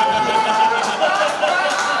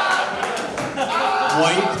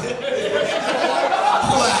 White.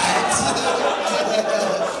 What?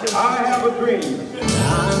 I have a dream.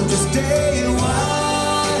 I'm just a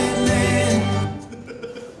white man.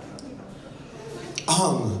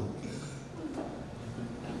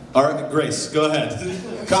 All right, Grace, go ahead.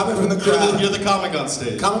 Comment from the crowd. You're the comic on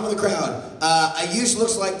stage. Comment from the crowd. Aayush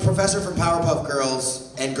looks like Professor from Powerpuff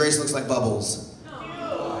Girls, and Grace looks like Bubbles.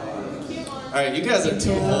 All right, you guys are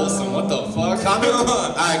too wholesome. What the fuck? Comment.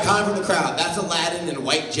 All right, comment from the crowd. That's Aladdin and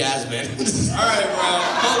White Jasmine. All right, bro.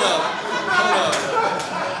 Hold up.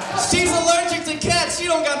 She's allergic to cats. She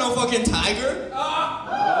don't got no fucking tiger.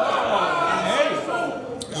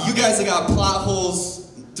 You guys have got plot holes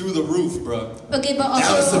through the roof, bro. Okay, but also.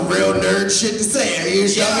 That was some real nerd shit to say.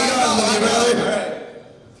 Aayush, brother.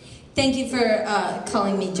 Thank you for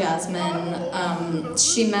calling me Jasmine.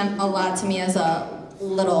 She meant a lot to me as a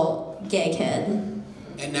little gay kid.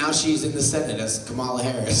 And now she's in the Senate as Kamala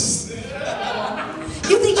Harris.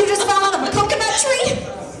 You think you just fell out of a coconut tree?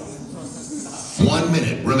 1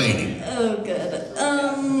 minute remaining. Oh, good.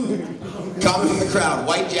 Comment from the crowd.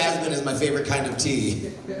 White Jasmine is my favorite kind of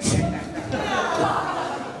tea.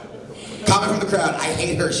 Comment from the crowd. I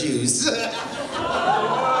hate her shoes. Who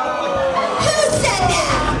said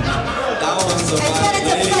that? That one's a I said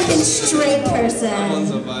it's a fucking straight That person.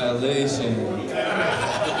 one's a violation.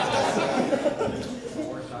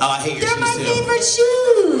 Oh, I hate your They're my shoes too. favorite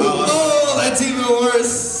shoes. Oh, that's even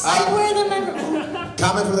worse. I wear them every.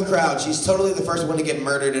 Comment from the crowd. She's totally the first one to get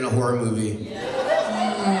murdered in a horror movie.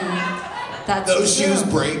 That's Those true. shoes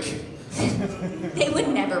break. They would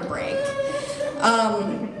never break.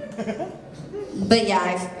 But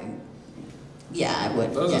yeah, I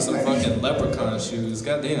would. Those are some fucking leprechaun shoes.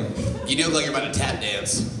 Goddamn. You do look like you're about to tap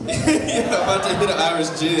dance. Yeah, about to hit an Irish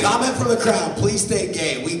jig. Comment from the crowd. Please stay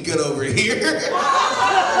gay. We good over here.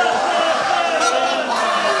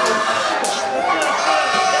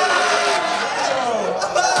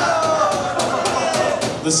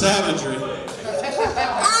 The savagery.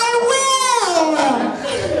 I will!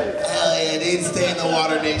 Hell yeah, dude. Stay in the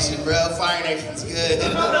water nation, bro. Fire nation's good.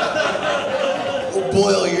 We'll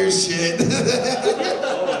boil your shit.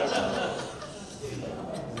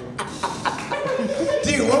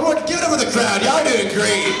 Dude, one more. Give it up for the crowd. Y'all are doing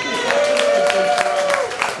great.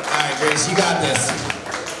 All right, Grace, you got this.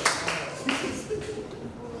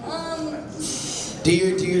 Do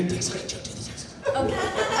your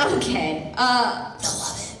Okay.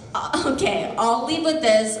 Okay, I'll leave with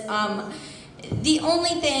this. The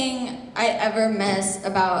only thing I ever miss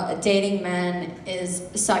about dating men is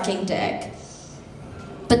sucking dick.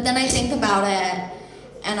 But then I think about it,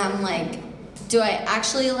 and I'm like, do I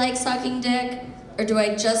actually like sucking dick, or do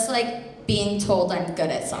I just like being told I'm good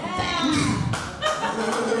at something?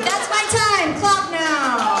 That's my time. Clap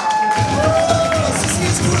now.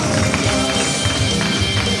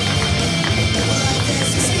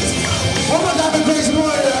 One more time for Grace Moyer,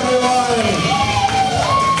 everyone.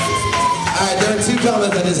 All right, there are two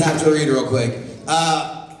comments I just have to read real quick.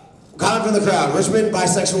 Comment from the crowd. Richmond,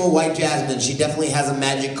 bisexual, white Jasmine. She definitely has a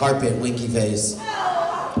magic carpet, winky face.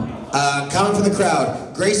 Comment from the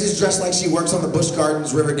crowd. Grace is dressed like she works on the Busch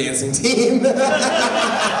Gardens river dancing team.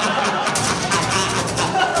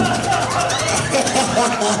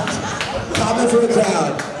 Comment from the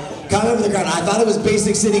crowd. Comment from the crowd. I thought it was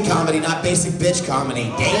basic city comedy, not basic bitch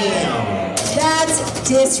comedy. Damn. That's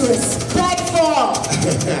disrespectful.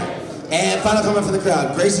 And final comment from the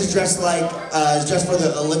crowd. Grace is dressed for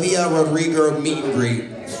the Olivia Rodrigo meet and greet.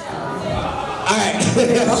 All right.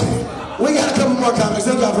 We got a couple more comments.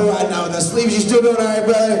 Thank y'all for riding out with us. Sleeves, you still doing all right,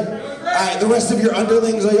 brother? All right, the rest of your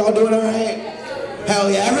underlings, are y'all doing all right?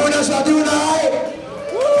 Hell yeah. Everyone else, y'all doing all right?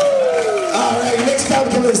 All right, next time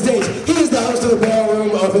to come to the stage. He is the host of the Barrel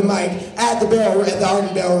Room open mic at the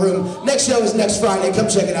Art Barrel Room. Next show is next Friday. Come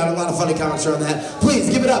check it out. A lot of funny comments are on that. Please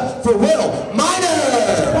give it up for Will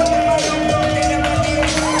Minor.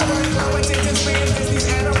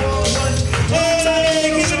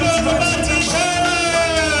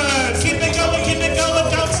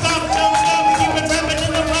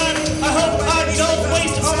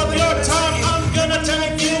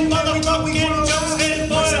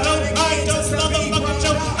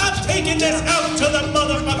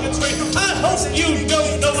 You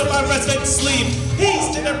don't know what my resident sleep.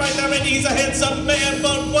 He's standing right there and he's a handsome man,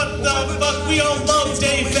 but what the fuck? We all love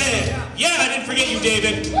David. Yeah, I didn't forget you,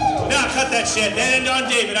 David. Nah, cut that shit. And on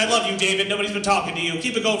David, I love you, David. Nobody's been talking to you.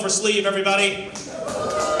 Keep it going for Sleeve, everybody. And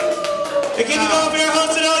keep it going for your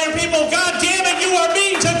host and all your people. God damn it, you are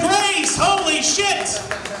mean to Grace. Holy shit.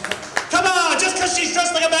 Come on, just because she's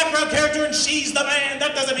dressed like a background character and she's the man,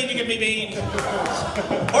 that doesn't mean you can be mean.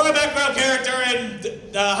 Or a background character in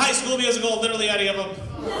High School Musical, literally any of them.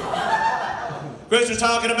 Grace was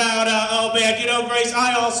talking about, oh man, you know, Grace,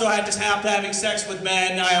 I also had to stop having sex with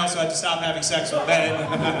men. I also had to stop having sex with men.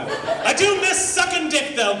 I do miss sucking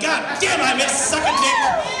dick, though. God damn, I miss sucking dick.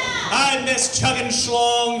 I miss chugging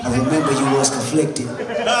schlong. I remember you was conflicted.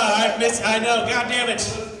 I know, god damn it.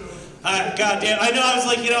 God damn, I know, I was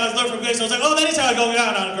like, you know, I was learning from Grace, I was like, oh, that is how I go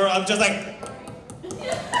down on a girl. I'm just like,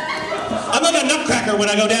 I'm like a nutcracker when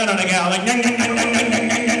I go down on a gal, like,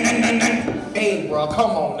 Hey, bro,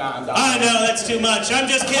 come on now, dog. I know, that's too much. I'm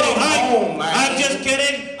just kidding. I'm just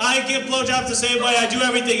kidding. I give blowjobs the same way I do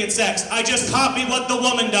everything in sex. I just copy what the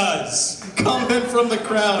woman does. Comment from the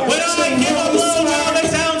crowd. When I give a blowjob, it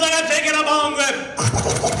sounds like I'm taking a bong rip.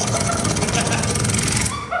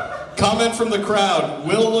 Comment from the crowd.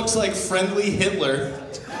 Will looks like friendly Hitler.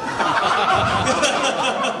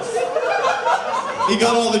 He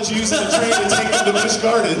got all the Jews in the train to take them to Busch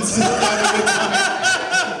Gardens.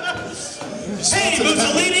 Hey,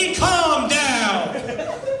 Mussolini, calm down.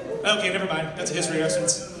 Okay, never mind. That's a history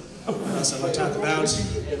reference. What else I want to talk about?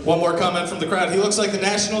 One more comment from the crowd. He looks like the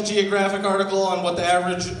National Geographic article on what the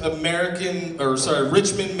average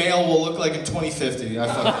Richmond male will look like in 2050. I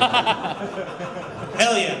fucked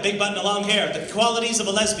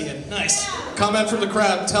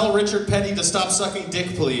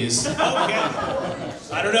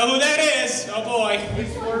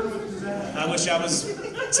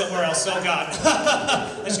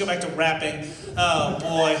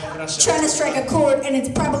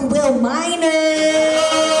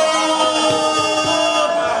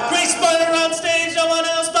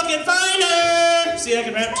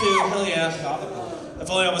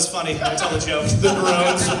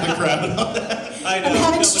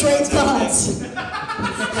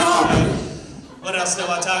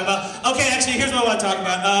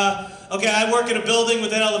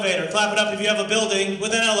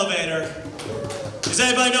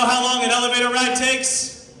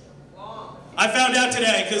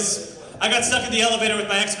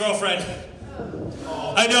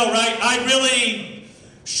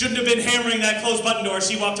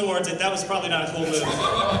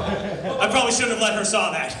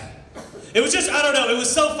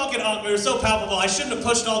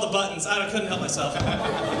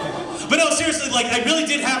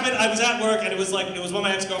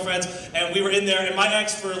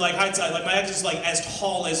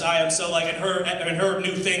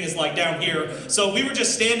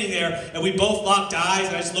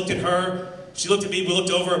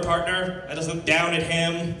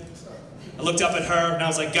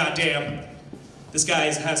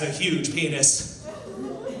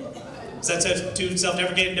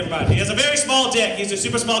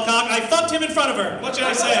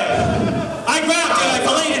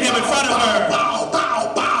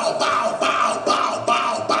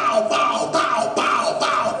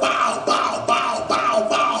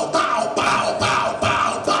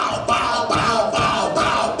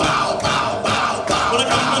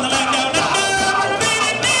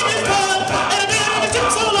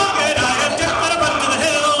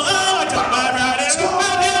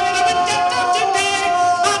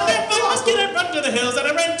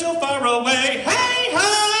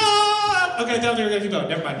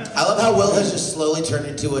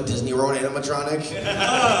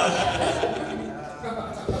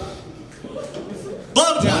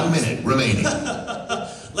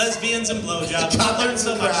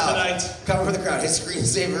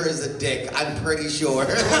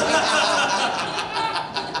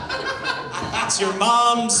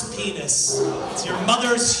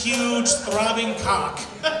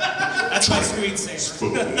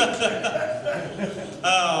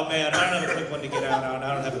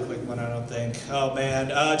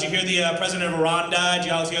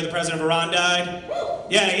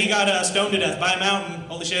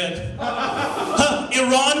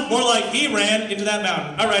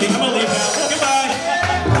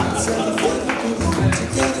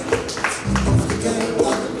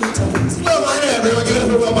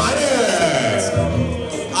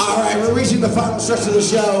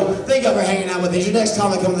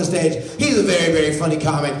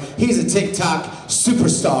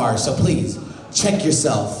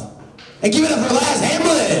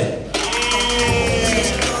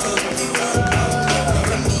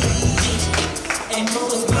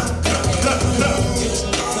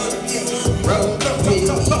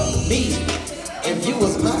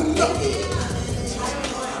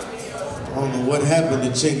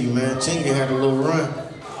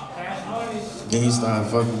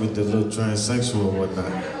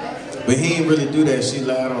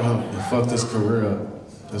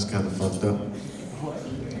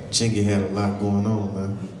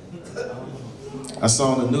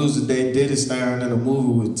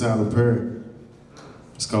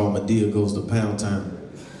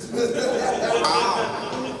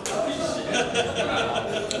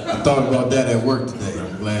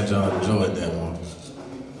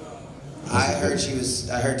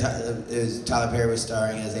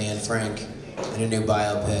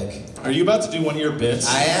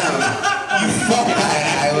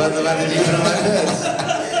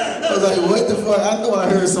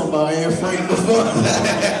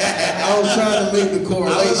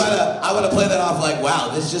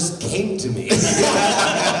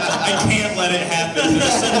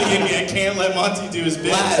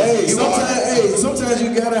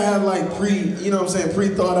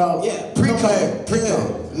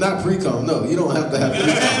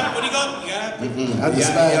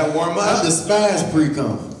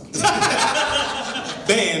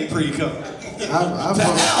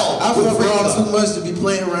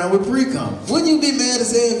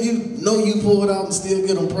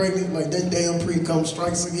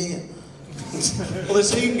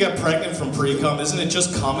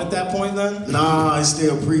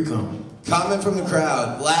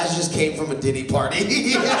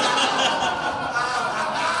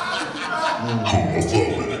I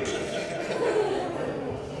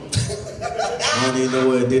don't even know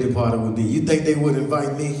where a Diddy party would be. You think they would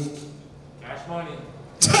invite me? Cash money.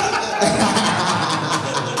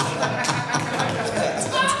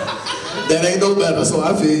 That ain't no better, so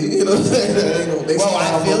I feel you know what I'm saying? That ain't no, Well,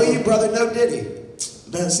 I feel you, brother, no Diddy.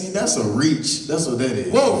 That's a reach. That's what that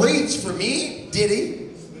is. Whoa, reach for me? Diddy?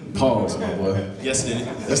 Pause, my boy. Yes, Diddy.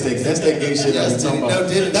 That's that gay shit Yes, that we talking Diddy. about. No,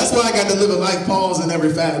 Diddy. That's why I got to live a life pausing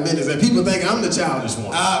every 5 minutes, and people think I'm the childish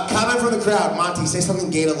one. Comment from the crowd. Monty, say something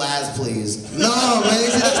gay to Laz, please. No, man,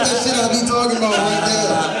 see, that's that shit I be talking about right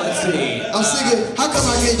there. Let's see. I'm sick of, how come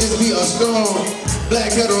I can't just be a strong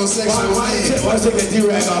black heterosexual man? Why take that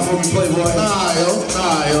do-rag off when we play, boy? Nah, yo.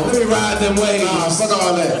 Let me ride them waves. Nah, fuck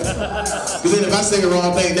all that. Because then if I say the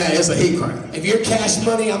wrong thing, now it's a hate crime. If you're cash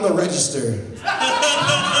money, I'm the register.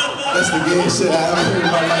 That's the gayest shit I ever heard in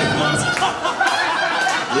my life, Monty.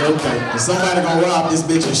 Yeah, okay. And somebody gonna rob this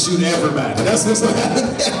bitch and shoot everybody. That's what's gonna happen.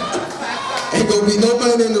 Ain't gonna be no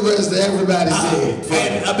money in the rest of everybody's head.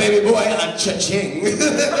 And a baby boy, a cha-ching.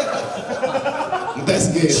 That's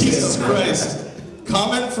gay. Jesus Christ.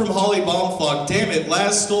 Comment from Holly Bombfog. Damn it,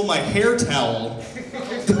 Laz stole my hair towel.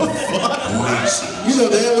 The fuck? You know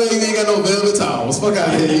damn well you ain't got no velvet towels. Fuck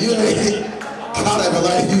out here. You ain't type of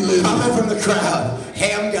life you live. Comment from the crowd.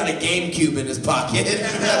 Ham got a GameCube in his pocket.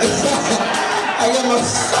 I got my...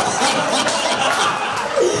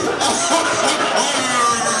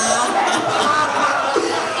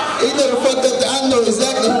 He never fucked up. I know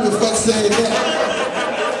exactly who the fuck said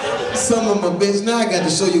that. Some of my bitch. Now I got to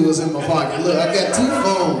show you what's in my pocket. Look, I got 2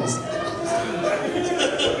 phones.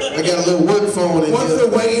 I got a little work phone in One here. for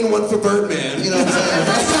Wayne, one for Birdman. You know what I'm saying?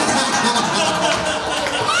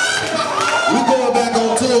 We going back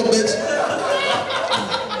on tour, bitch.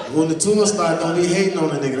 When the tour start, don't be hating on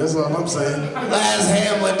the nigga. That's all I'm saying. Laz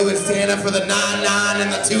Hamlin doing stand up for the 99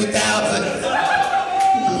 and the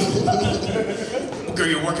 2000. Girl,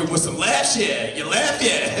 you're working with some laughs, yeah. You laugh,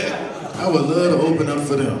 yeah. I would love to open up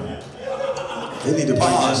for them. They need to bring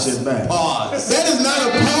that shit back. Pause. That is not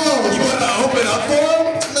a pause. You want to open up for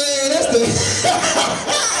them? Man, that's the...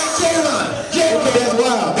 JRonn. Okay, that's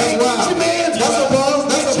wild. That's wild. That's a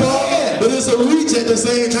pause. That's a pause. But it's a reach at the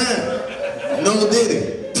same time. No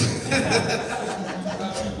Diddy.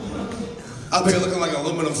 Up here looking like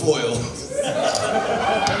aluminum foil.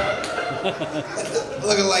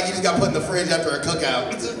 Looking like you just got put in the fridge after a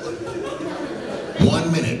cookout.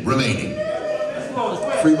 1 minute remaining.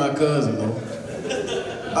 Free my cousin, though.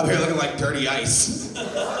 Up here looking like dirty ice.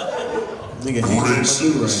 Nigga hate my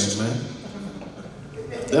do-rag, man.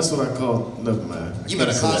 That's what I call... Never mind. You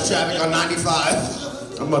better cause traffic on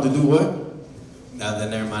 95. I'm about to do what? No, then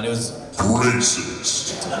never mind. It was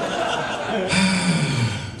Racist.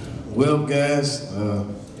 Well, guys,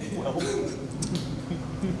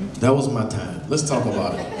 that was my time. Let's talk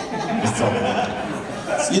about it. Let's talk about it.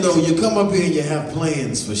 You know, you come up here and you have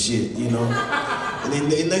plans for shit, you know? And then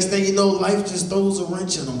the next thing you know, life just throws a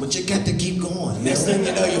wrench in them, but you got to keep going. Next thing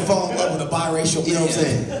you know, you fall in love with a biracial man. You know what I'm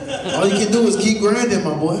saying? All you can do is keep grinding,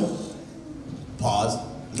 my boy. Pause.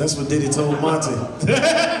 That's what Diddy told Monty.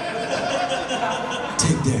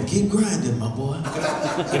 Take that, keep grinding, my boy.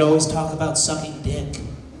 You could always talk about sucking dick.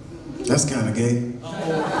 That's kind of gay.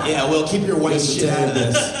 Yeah, well, keep your white Just a shit out of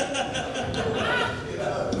tad this.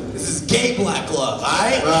 This is gay black love,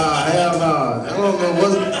 alright? Hell no. I don't know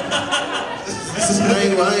what. I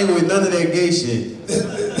ain't with none of that gay shit.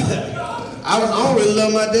 I don't really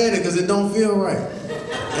love my daddy because it don't feel right.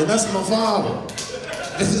 And that's my father.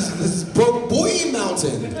 This is broke boy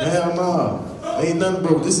mountain. Hell no. Ain't nothing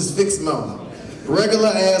broke. This is fixed mountain. Regular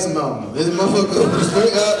ass mountain. This motherfucker goes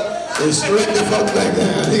straight up and straight the fuck back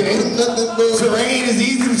down. Ain't nothing broke. Terrain is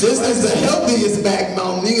easy. This is the healthiest back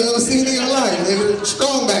mountain you ever seen in your life, nigga.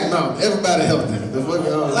 Strong back mountain. Everybody healthy. The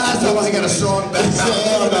fucking Last time I got a strong back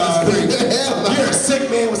mountain. Hell no. You're a sick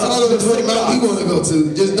man with all of the fucking mountain you want to go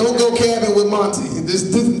to. Just don't go camping with Monty.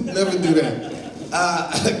 Just never do that.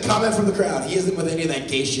 Comment from the crowd. He isn't with any of that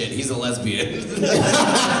gay shit. He's a lesbian.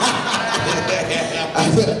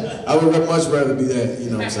 I would much rather be that, you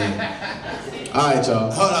know what I'm saying? All right,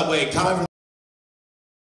 y'all. Hold on, wait. Comment from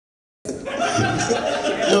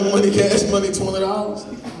Young Money, cash money,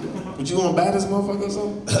 $20. Would you want to buy this motherfucker or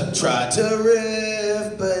something? Try to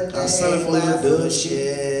riff, but I'll sell it for laugh $1. for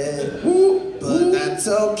shit. But that's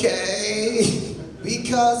okay,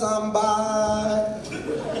 because I'm bi.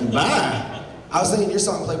 Bye. I was singing your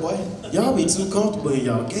song, Playboy. Y'all be too comfortable in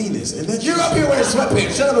y'all gayness. And You're up here wearing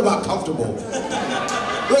sweatpants. Shut up about comfortable.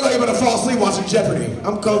 Look like you're about to fall asleep watching Jeopardy.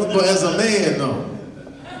 I'm comfortable as a man, though.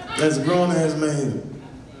 As a grown-ass man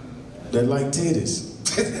that like titties.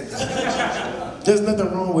 There's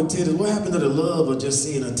nothing wrong with titties. What happened to the love of just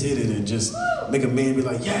seeing a titty and just make a man be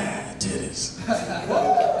like, yeah, titties?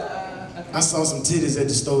 I saw some titties at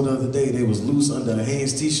the store the other day. They was loose under a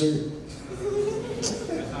Hanes t-shirt.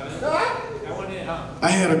 I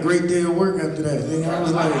had a great day of work after that. Nigga. I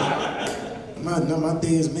was like, my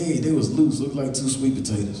day is made. They was loose, looked like 2 sweet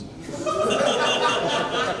potatoes.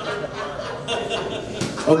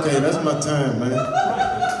 Okay, that's my time, man.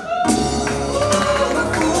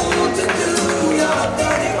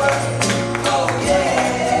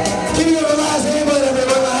 Give me a last Hamlin,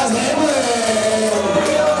 everyone, last Hamlin.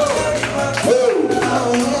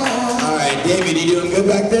 All right, David, you doing good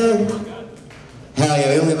back there? Hell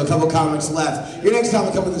yeah, we only have a couple comics left. Your next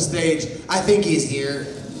comic coming to the stage, I think he's here.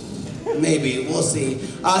 Maybe, we'll see.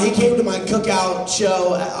 He came to my cookout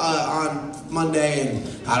show on Monday, and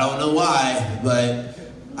I don't know why, but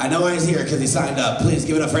I know why he's here because he signed up. Please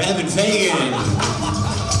give it up for Evan Fagan.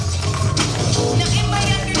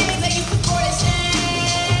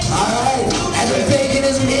 Alright, Evan Fagan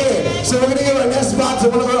isn't here, so we're gonna give our next spot to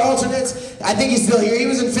one of our alternates. I think he's still here. He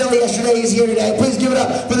was in Philly yesterday, he's here today. Please give it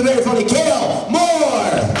up for the very funny Cale,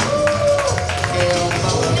 Marr!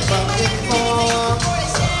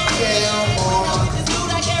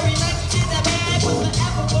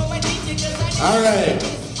 Alright,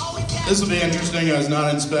 this will be interesting. I was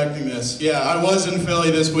not expecting this. Yeah, I was in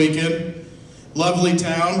Philly this weekend. Lovely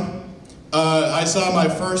town. I saw my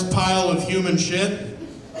first pile of human shit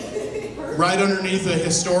right underneath a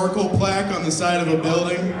historical plaque on the side of a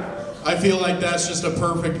building. I feel like that's just a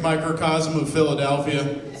perfect microcosm of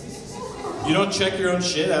Philadelphia. You don't check your own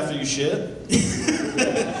shit after you shit?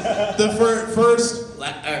 The first...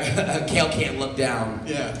 Cale can't look down.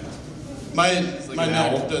 Yeah. My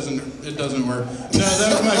neck doesn't work. No,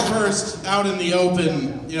 that was my first out in the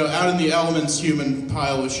open, out in the elements human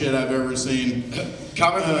pile of shit I've ever seen.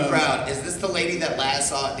 Comment from the crowd. Is this the lady that Laz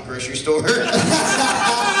saw at the grocery store?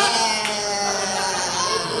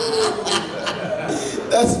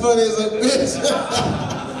 That's funny as a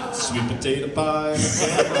bitch. Sweet potato pie.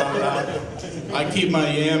 I keep my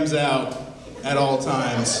yams out at all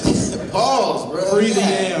times. Pause, bro. Free the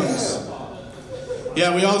yams.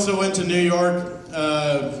 Yeah, we also went to New York,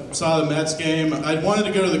 saw the Mets game. I wanted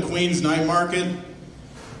to go to the Queens night market.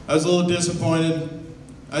 I was a little disappointed.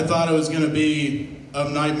 I thought it was going to be a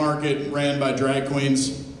night market ran by drag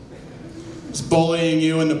queens. It's bullying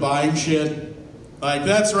you into buying shit. Like,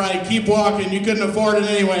 that's right, keep walking. You couldn't afford it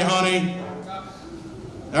anyway, honey.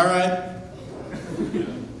 All right.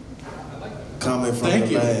 Comment from Thank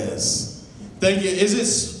the you. Laz. Thank you. Is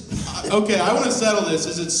it... Okay, I want to settle this.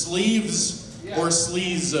 Is it sleeves or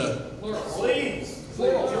sleaze? Sleeves.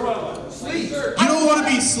 Sleeves. You don't want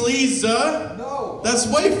to be sleaze? No. That's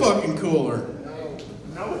way fucking cooler.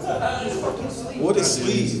 No, it's not. It's fucking sleeves. What is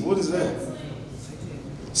sleaze? What is that?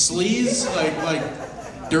 Sleaze? Like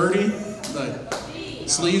dirty? Like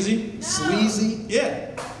sleazy? Sleazy?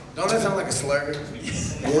 Yeah. Don't that sound like a slur?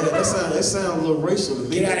 Yeah, that sounds a little racial to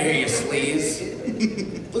me. Get out of here, you sleaze.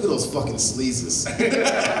 Look at those fucking sleazes.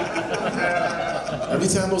 Every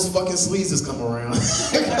time those fucking sleazes come around.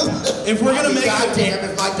 If we're gonna make goddamn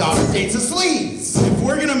if my daughter dates a sleaze. If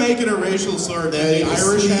we're gonna make it a racial slur, then the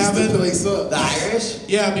Irish have it. The Irish?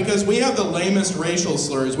 Yeah, because we have the lamest racial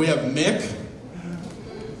slurs. We have Mick.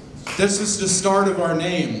 That's just the start of our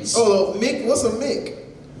names. Oh, Mick? What's a Mick?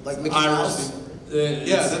 Like Mickey Irish. Mouse?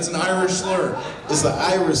 Yeah, that's an Irish slur. It's an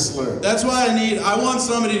Irish slur. That's why I want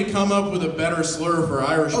somebody to come up with a better slur for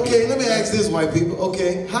Irish people. Okay, let me ask this, white people.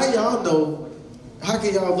 Okay, how y'all know? How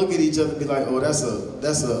can y'all look at each other and be like, oh, that's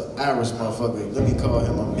a Irish motherfucker. Let me call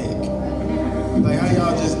him a Mick. Like, how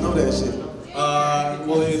y'all just know that shit?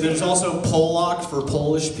 Well, there's also Polak for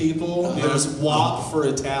Polish people. There's WAP for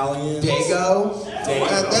Italians. Dago.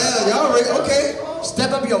 Damn, y'all already, okay.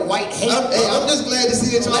 Step up your white hate. I'm just glad to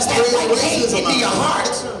see that y'all Let that white hate racism into your out.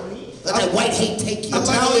 heart. Let that white hate take you.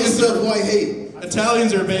 White hate.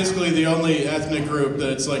 Italians are basically the only ethnic group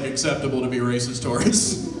that it's like acceptable to be racist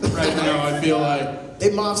towards. Right now, I feel like they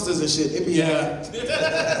mobsters and shit. It be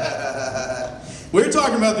We were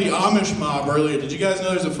talking about the Amish mob earlier. Did you guys know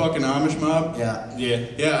there's a fucking Amish mob? Yeah.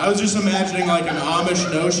 Yeah, I was just imagining like an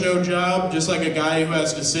Amish no-show job, just like a guy who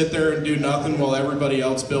has to sit there and do nothing while everybody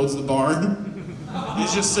else builds the barn.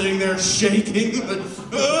 He's just sitting there shaking.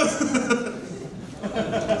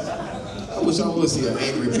 I wish I would see an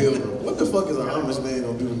angry builder. What the fuck is an Amish man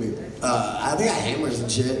gonna do to me? I think I hammers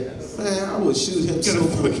and shit. Man, I would shoot him so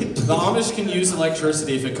quick. The Amish can use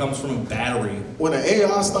electricity if it comes from a battery. When an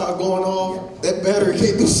AR start going off, that battery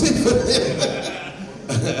can't do shit for them.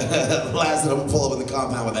 Last of them pull up in the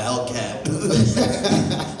compound with a Hellcat.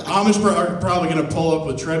 Amish are probably gonna pull up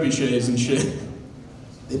with trebuchets and shit.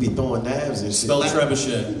 They be throwing knives and shit. Spell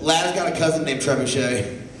trebuchet. Lad's got a cousin named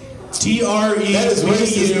Trebuchet. That T-R-E-B-U-C-H-E-T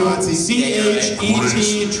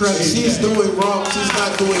trebuchet. She's doing wrong. She's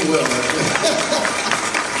not doing well.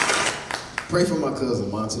 Pray for my cousin,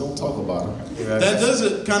 Monty. Don't talk about her. That does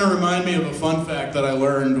kind of remind me of a fun fact that I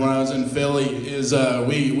learned when I was in Philly. Is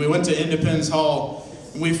we went to Independence Hall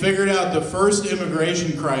and we figured out the first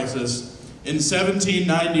immigration crisis in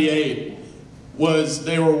 1798 was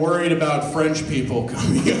they were worried about French people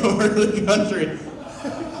coming over to the country.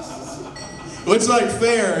 It's like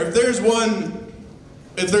fair. If there's one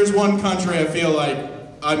country I feel like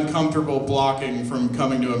I'm comfortable blocking from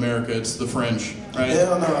coming to America, it's the French, right?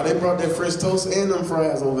 Hell no, they brought that French toast and them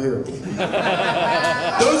fries over here.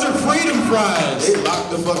 Those are freedom fries. They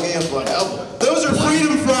locked the fuck in forever. Those are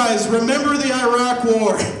freedom fries. Remember the Iraq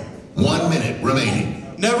War. 1 minute remaining.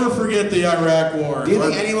 Never forget the Iraq War. Do you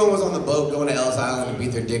think anyone was on the boat going to Ellis Island to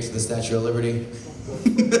beat their dicks to the Statue of Liberty?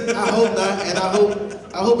 I hope not, and I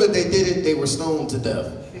hope if they did it, they were stoned to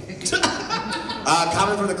death.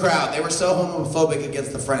 Comment from the crowd. They were so homophobic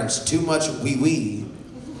against the French. Too much wee-wee.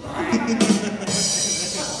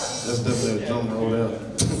 That's definitely a drum roll there.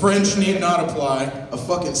 French need not apply. A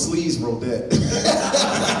fucking sleaze wrote that.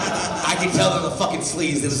 I can tell them the fucking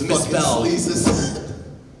sleaze. It was misspelled.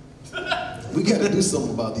 We gotta do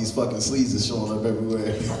something about these fucking sleazes showing up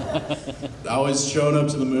everywhere. Always showing up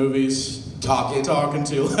to the movies. Talking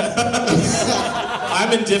too loud.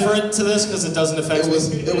 I'm indifferent to this because it doesn't affect me.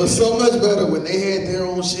 It was so much better when they had their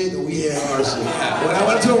own shit and we had our shit. Yeah, when I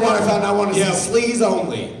went to a water fountain, I wanted to see sleaze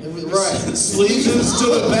only. Right. Sleazes to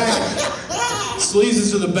the back.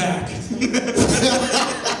 Sleazes to the back.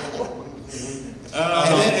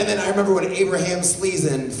 And then I remember when Abraham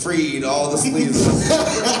Sleazen freed all the sleazes.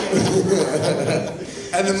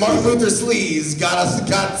 And then Martin Luther Sleaze got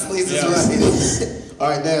sleazes right. All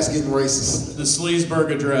right, now it's getting racist. The Sleazeburg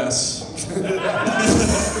Address.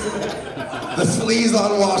 The sleaze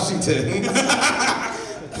on Washington.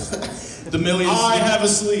 The million. I have a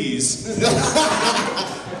sleaze.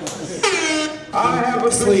 I have a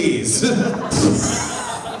sleaze.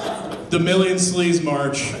 The Million Sleaze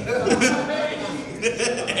March.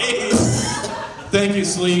 Thank you,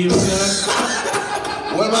 sleeves.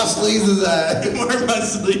 Where my sleazes at? Where my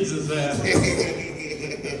sleazes at?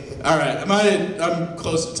 All right, I'm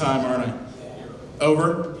close to time, aren't I?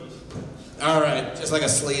 Over? All right. Just like a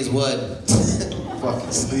sleaze would. Fucking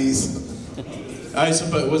sleaze. I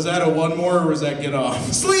suppose, was that a one more or was that get off?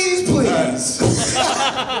 Sleaze, please.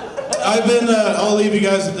 I've been, I'll leave you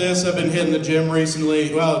guys with this. I've been hitting the gym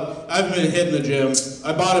recently. Well, I've been hitting the gym.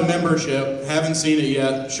 I bought a membership. Haven't seen it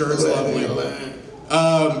yet. Sure, it's lovely.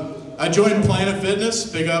 I joined Planet Fitness.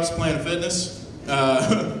 Big ups, Planet Fitness.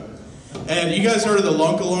 And you guys heard of the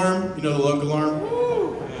lunk alarm? You know the lunk alarm?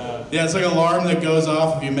 Yeah, it's like an alarm that goes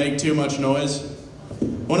off if you make too much noise.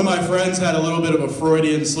 One of my friends had a little bit of a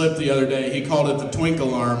Freudian slip the other day. He called it the twink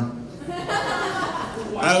alarm.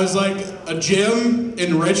 I was like, a gym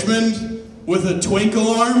in Richmond with a twink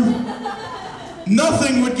alarm?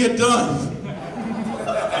 Nothing would get done.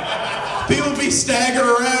 People would be staggered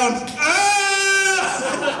around. Ah!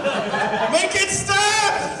 Make it stop!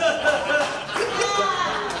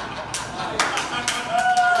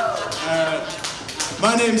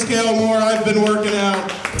 My name's Cale Moore. I've been working out.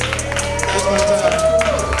 That's my time.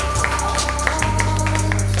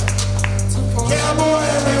 Cale Moore,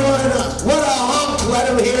 everyone. What a hunk. Let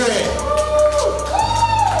him hear it.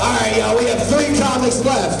 All right, y'all. We have 3 comics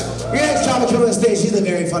left. Your next comic coming on the stage. She's a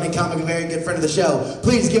very funny comic, a very good friend of the show.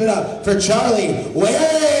 Please give it up for Charlie Way.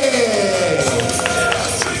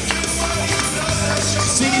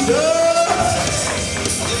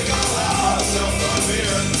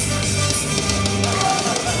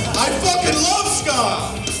 I fucking love ska!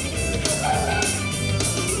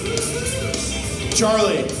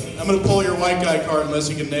 Charlie, I'm gonna pull your white guy card unless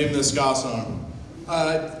you can name this ska song.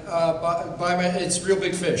 It's Real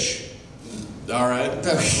Big Fish. All right.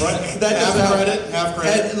 Half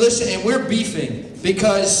credit. And listen, and we're beefing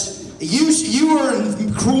because you are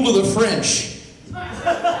cruel to the French.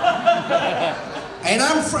 And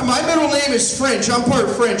my middle name is French. I'm part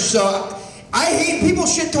French, so I hate people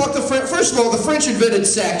shit talk the French. First of all, the French invented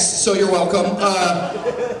sex, so you're welcome.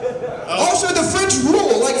 Also, the French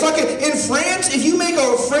rule, like fucking in France, if you make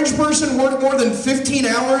a French person work more than 15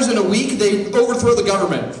 hours in a week, they overthrow the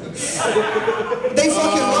government. They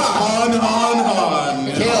fucking rock.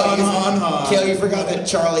 Cale, you forgot that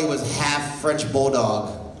Charlie was half French bulldog.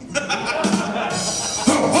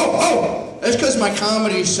 Ho, ho, ho! That's because my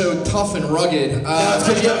comedy's so tough and rugged. No,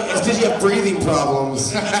 it's because you have breathing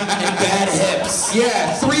problems and bad hips.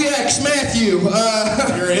 Yeah, 3X Matthew.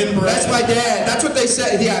 You're inbred. That's my dad. That's what they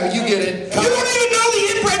said. Yeah, you get it. You don't even know the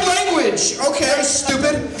inbred language. Okay,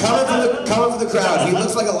 stupid. Coming from the crowd, he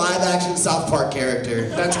looks like a live-action South Park character.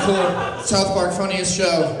 That's cool. South Park, funniest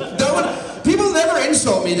show. People never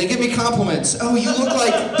insult me. They give me compliments. Oh, you look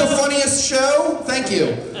like the funniest show? Thank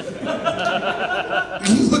you.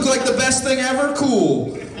 You look like the best thing ever?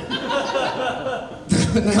 Cool.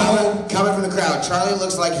 Coming from the crowd, Charlie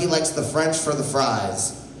looks like he likes the French for the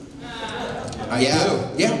fries. I do.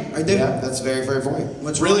 Yeah, I do. Yeah, that's very, very funny.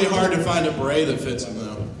 It's really hard to find a beret that fits him, though.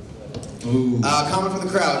 Ooh. Comment from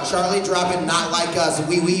the crowd, Charlie dropping Not Like Us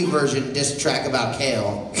Wee Wee version diss track about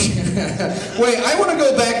Cale. Wait, I want to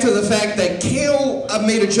go back to the fact that Cale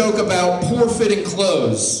made a joke about poor fitting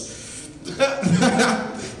clothes.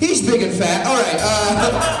 He's big and fat. All right.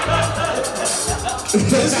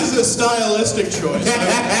 This is a stylistic choice.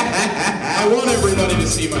 I want everybody to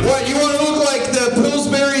see my. What, you want to look like the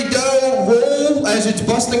Pillsbury dough roll as it's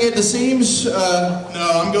busting at the seams? No,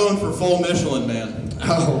 I'm going for full Michelin Man.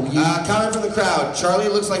 Oh, comment from the crowd, Charlie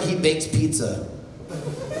looks like he bakes pizza.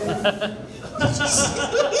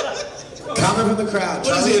 Comment from the crowd.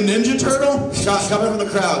 What is he, a Ninja Turtle? Comment from the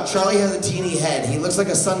crowd, Charlie has a teeny head. He looks like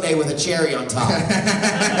a sundae with a cherry on top.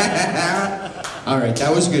 All right,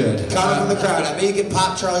 that was good. Comment from the crowd, I bet you can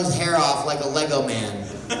pop Charlie's hair off like a Lego man.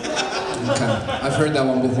 Okay, I've heard that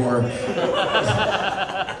one before.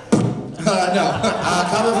 No.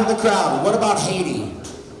 Comment from the crowd, what about Haiti?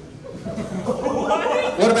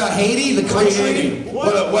 What about Haiti, the country?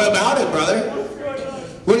 What about it, brother?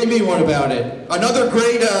 What do you mean, what about it? Another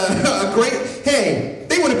great, hey,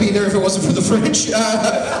 they wouldn't be there if it wasn't for the French.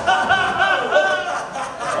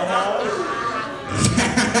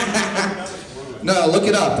 No, look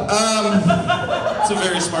it up. It's a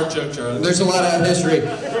very smart joke, Charlie. There's a lot of history.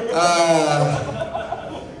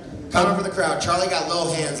 Comment from the crowd, Charlie got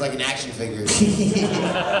little hands like an action figure.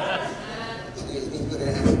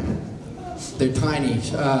 They're tiny.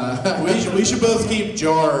 We should both keep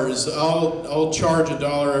jars. I'll charge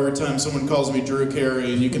 $1 every time someone calls me Drew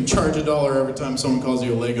Carey, and you can charge $1 every time someone calls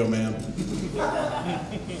you a Lego man.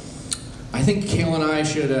 I think Cale and I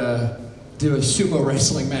should do a sumo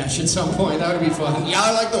wrestling match at some point. That would be fun. Y'all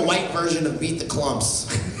are like the white version of Beat the Clumps.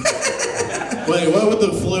 Wait, what would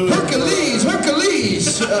the fluid? Hercules!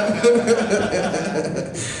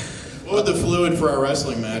 What would the fluid for our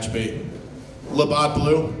wrestling match be? Labatt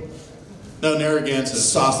Blue? No, Narragansett.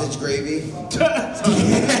 Sausage gravy.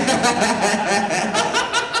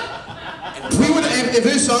 If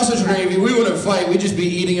it was sausage gravy, we wouldn't fight. We'd just be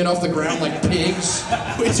eating it off the ground like pigs.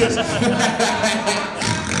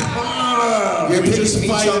 Your pig's feet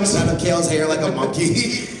chunks out of Cale's hair like a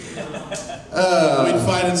monkey. We'd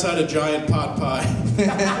fight inside a giant pot pie.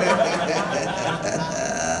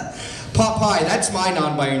 Pot pie, that's my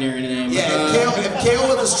non-binary name. Yeah, if Cale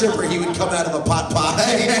was a stripper, he would come out of a pot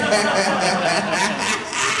pie.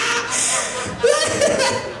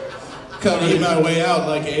 Eat my way out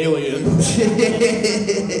like Alien.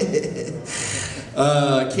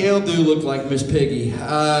 Cale do look like Miss Piggy.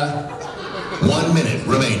 1 minute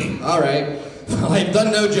remaining. All right. Well, I've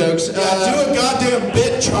done no jokes. Do a goddamn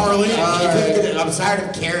bit, Charlie. Right. I'm tired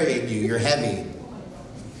of carrying you. You're heavy.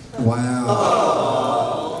 Wow.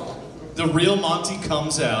 Oh. The real Monty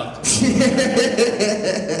comes out.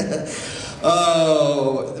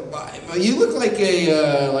 Oh, you look like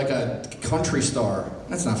a country star.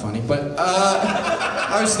 That's not funny, but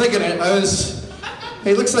I was thinking it.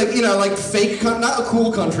 He looks like, like fake, not a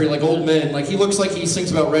cool country, like old men. Like he looks like he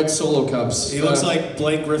sings about red Solo cups. He looks like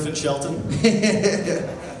Blake Griffin Shelton.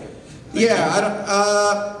 Yeah,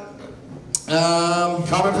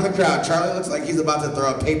 comment from the crowd. Charlie looks like he's about to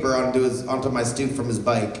throw a paper onto my stoop from his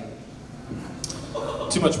bike.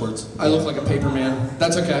 Too much words. I look like a paper man.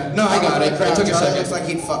 That's okay. No, I got it. It took a Charlie second. looks like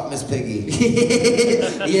he'd fuck Miss Piggy.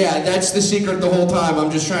 Yeah, that's the secret the whole time.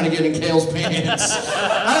 I'm just trying to get in Cale's pants.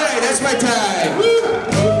 All right, that's my time.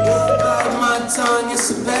 My tongue is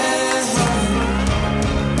so bad.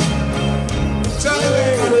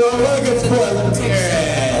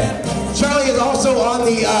 Charlie is also on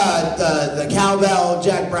the Cowbell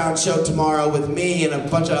Jack Brown show tomorrow with me and a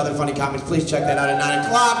bunch of other funny comics. Please check that out at 9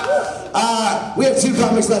 o'clock. We have 2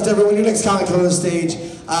 comics left. Everyone, your next comic on the stage.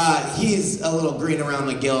 He's a little green around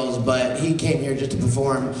the gills, but he came here just to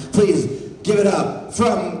perform. Please give it up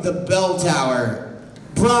from the Bell Tower,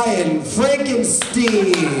 Bryan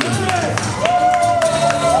Frankenstein.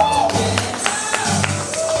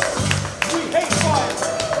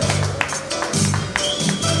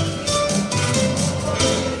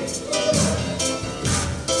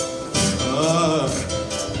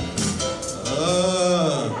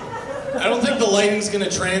 gonna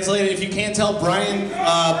translate it. If you can't tell, Bryan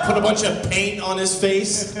put a bunch of paint on his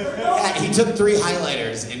face. Yeah, he took 3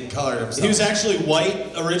 highlighters and colored himself. He was actually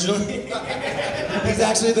white originally. He's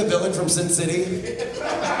actually the villain from Sin City.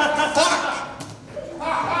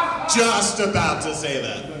 Just about to say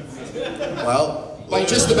that. Well, like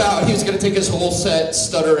just about, he was going to take his whole set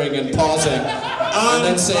stuttering and pausing, and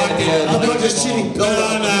then say at the end. I'm just cheating. No.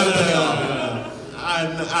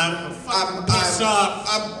 I'm pissed off.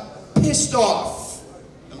 I'm pissed off.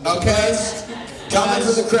 Okay? Comment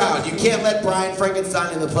from the crowd. You can't let Bryan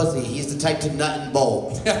Frankenstein in the pussy. He's the type to nut and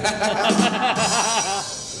bowl.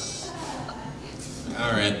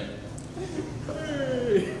 All right.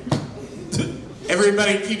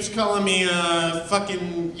 Everybody keeps calling me a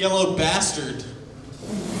fucking yellow bastard.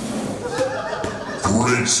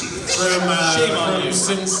 Racist. From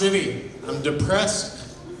Sin City. I'm depressed.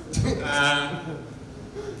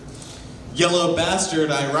 Yellow Bastard,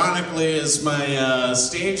 ironically, is my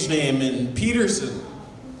stage name in Petersburg.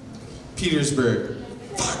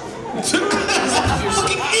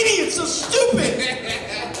 Fucking idiot, so stupid!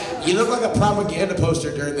 You look like a propaganda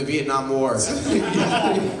poster during the Vietnam War.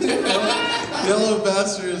 Yellow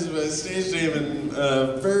Bastard is my stage name in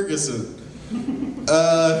Ferguson.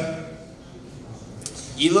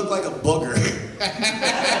 You look like a booger.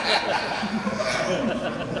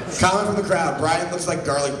 Comment from the crowd. Bryan looks like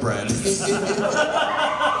garlic bread.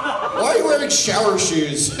 Why are you wearing shower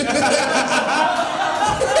shoes? You're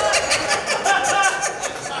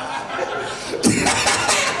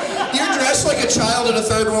dressed like a child in a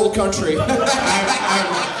third world country.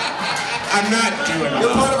 I'm not doing it.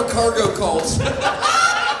 You're part of a cargo cult.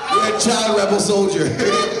 You're a child rebel soldier.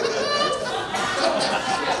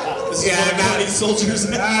 Soldiers.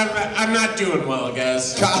 I'm not doing well,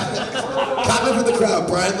 guys. Comment from the crowd.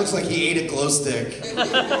 Bryan looks like he ate a glow stick.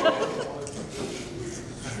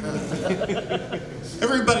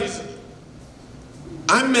 Everybody's...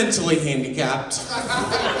 I'm mentally handicapped.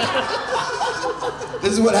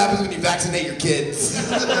 This is what happens when you vaccinate your kids.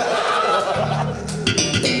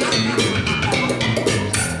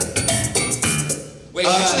 Wait,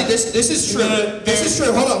 actually, this is true. This is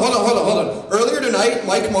true. Hold on. Earlier tonight,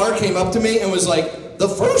 Marr came up to me and was like, the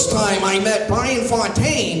first time I met Brian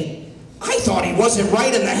Fontaine, I thought he wasn't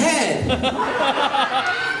right in the head.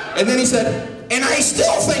 And then he said, and I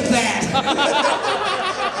still think that.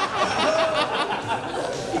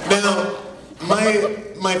 Now,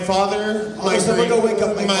 my father, someone go wake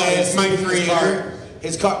up my creator.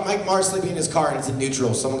 His car, Mike Marr's sleeping in his car and it's in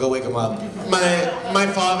neutral. Someone go wake him up. My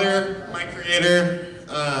father, my creator,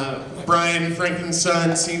 Bryan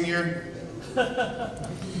Frankenstein Sr.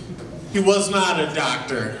 He was not a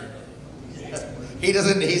doctor.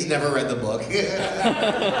 He's never read the book.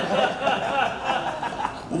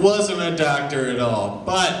 Wasn't a doctor at all,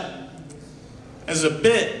 but as a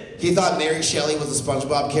bit. He thought Mary Shelley was a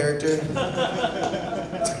SpongeBob character.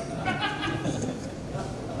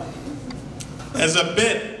 As a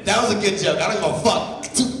bit. That was a good joke. I don't give a fuck.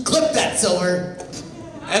 Clip that, Silver.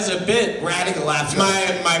 As a bit. We're adding a laugh.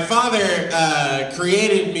 My father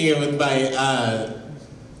created me with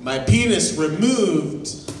my penis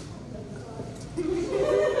removed.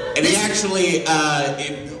 And he actually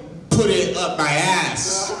put it up my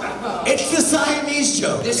ass. It's the Siamese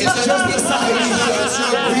joke. This is just the Siamese joke.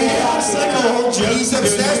 It's like a whole joke. He's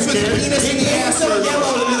obsessed with penis in the ass. So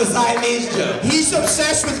yellow to do the Siamese joke. He's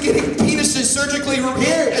obsessed with getting penises surgically removed.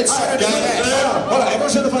 Hold on, everyone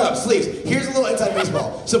shut the fuck up. Sleeves. Here's a little inside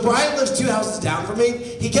baseball. So Bryan lives 2 houses down from me.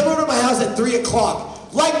 He came over to my house at 3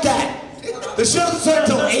 o'clock. Like that. The show doesn't start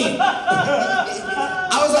until 8.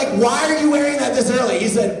 I was like, why are you wearing that this early? He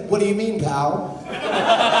said, what do you mean, pal?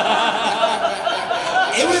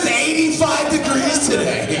 It was 85 degrees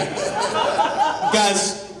today.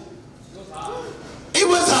 Guys, it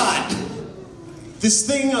was hot. This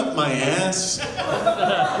thing up my ass.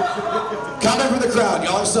 Comment from the crowd.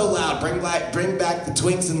 Y'all are so loud. Bring back the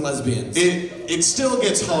twinks and lesbians. It still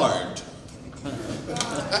gets hard.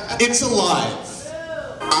 It's alive.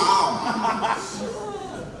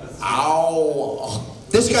 Ow.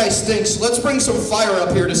 This guy stinks. Let's bring some fire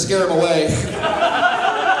up here to scare him away.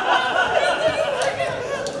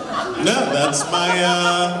 No, that's my,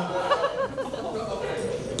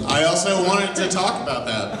 I also wanted to talk about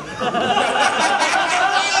that.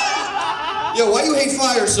 Yo, why you hate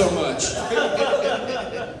fire so much?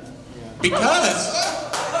 Because.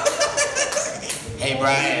 Hey,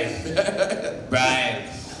 Bryan. Bryan.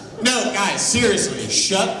 No, guys, seriously,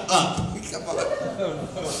 shut up. Come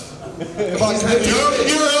on.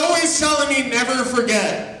 You're always telling me never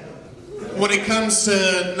forget when it comes to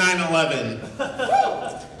 9/11.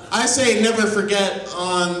 I say never forget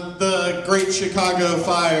on the Great Chicago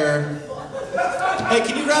Fire. Hey,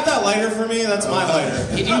 can you grab that lighter for me? That's my lighter.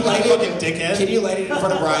 Can you light it? Fucking dickhead. Can you light it in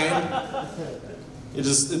front of Bryan? You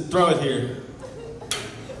just throw it here.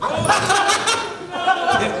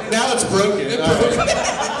 Now it's broken.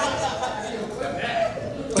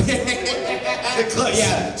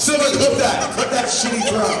 Yeah, someone clip that. Clip that shitty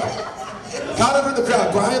throw. Comment from the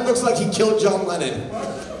crowd. Bryan looks like he killed John Lennon.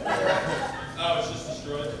 Oh, it's just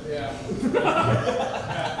destroyed? Yeah.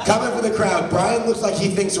 Comment from the crowd. Bryan looks like he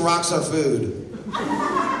thinks rocks are food.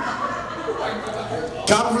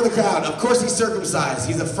 Comment from the crowd. Of course he's circumcised.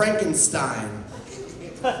 He's a Frankenstein.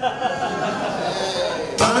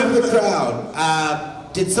 Comment from the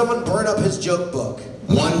crowd. Did someone burn up his joke book?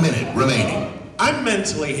 1 minute remaining. I'm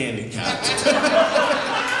mentally handicapped.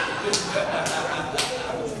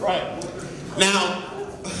 Right. Now,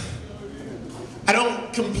 I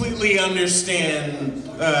don't completely understand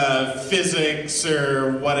physics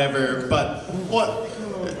or whatever, but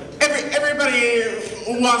everybody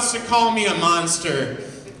wants to call me a monster.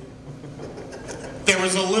 There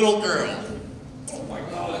was a little girl. Oh my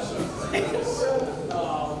gosh.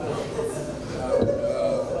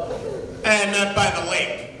 And by the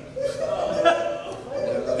lake.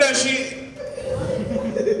 No, she.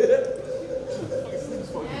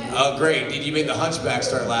 Oh, great. Did you make the hunchback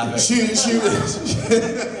start laughing? She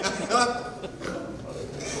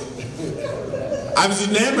I was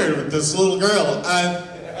enamored with this little girl.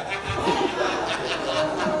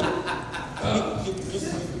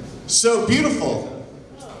 So beautiful.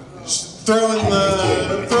 Throwing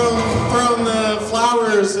the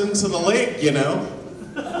flowers into the lake, you know.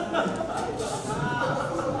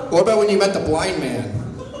 What about when you met the blind man?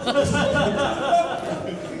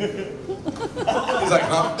 He's like,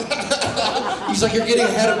 huh? He's like, you're getting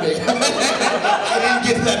ahead of me. I didn't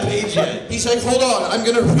get to that page yet. He's like, hold on, I'm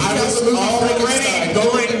gonna recount the movie Frankenstein.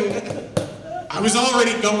 I was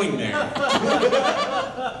already going there.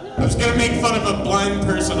 I was gonna make fun of a blind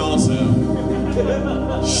person also.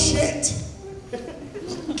 Shit.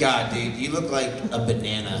 God, dude, you look like a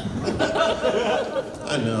banana.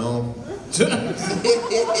 I know.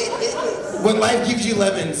 When life gives you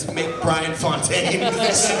lemons, make Bryan Fontaine.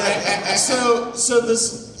 So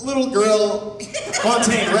this little girl,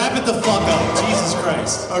 Fontaine, wrap it the fuck up, Jesus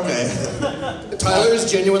Christ. Okay. Tyler is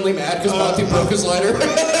genuinely mad because Monty broke his lighter.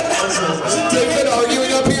 Dickhead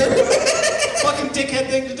arguing up here. Fucking dickhead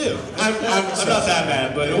thing to do. I'm not that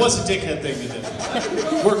mad, but it was a dickhead thing to do.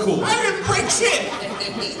 We're cool. I didn't break shit.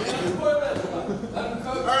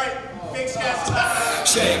 All right, fix gas time.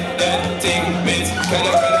 Shake that thing, bitch.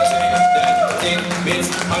 Better shake that thing, bitch.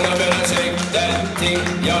 Better shake that thing,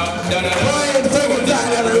 yeah. Bryan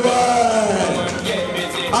Frankenstein, everyone.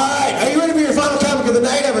 All right, are you ready for your final comic of the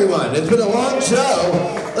night, everyone? It's been a long show.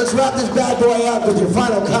 Let's wrap this bad boy up with your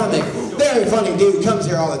final comic. Very funny dude, comes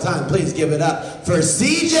here all the time. Please give it up for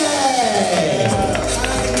CJ.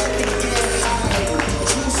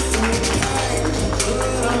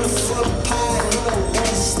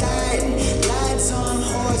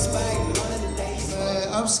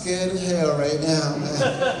 I'm scared as hell right now, man.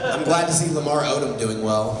 I'm glad to see Lamar Odom doing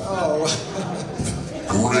well. Oh,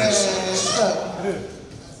 man,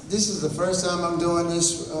 this is the first time I'm doing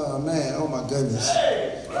this. Oh, man, oh my goodness.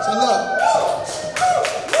 So look,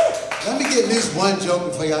 let me get at least one joke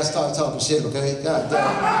before y'all start talking shit, okay? God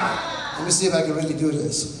damn. Let me see if I can really do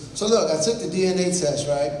this. So look, I took the DNA test,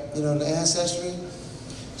 right? You know, the ancestry.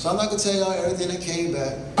 So I'm not gonna tell y'all everything that came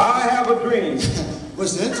back. I have a dream.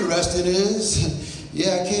 What's interesting is,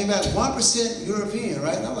 yeah, I came back 1% European,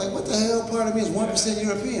 right? And I'm like, what the hell part of me is 1%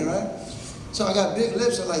 European, right? So I got big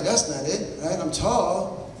lips. I'm like, that's not it, right? I'm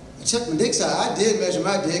tall. I checked my dick size. I did measure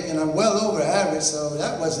my dick, and I'm well over average, so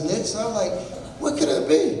that wasn't it. So I'm like, what could it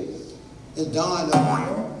be? It dawned on me.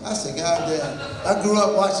 I said, God damn. I grew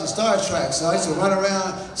up watching Star Trek, so I used to run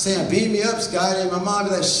around saying, beam me up, Scotty. And my mom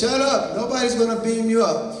would be like, shut up. Nobody's going to beam you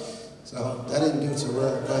up. So that didn't do too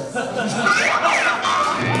well, but...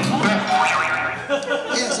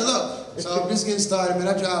 Yeah, so look, so I'm just getting started, man.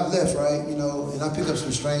 I drive Lyft, right? You know, and I pick up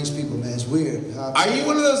some strange people, man. It's weird. Are you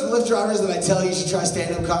one of those Lyft drivers that I tell you should try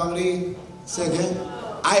stand-up comedy? Say again?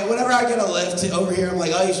 Whenever I get a Lyft over here, I'm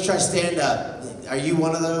like, oh, you should try stand-up. Are you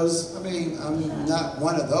one of those? I mean, I'm not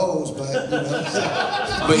one of those, but, you know.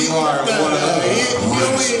 But you are one of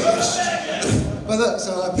those. But look,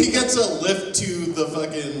 so he gets a lift to the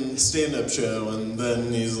fucking stand-up show, and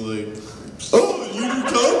then he's like, oh, you do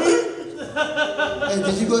comedy? Hey,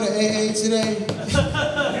 did you go to AA today?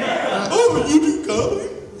 Oh, you do comedy?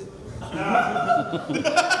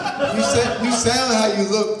 You sound how you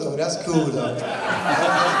look, though. That's cool, though. That's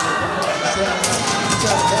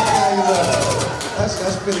how you look.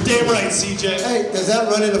 That's pretty Damn cool. right, CJ. Hey, does that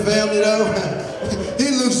run in the family, though? He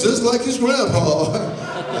looks just like his grandpa.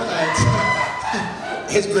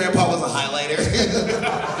 His grandpa was a highlighter.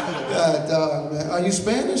 God, dog, man. Are you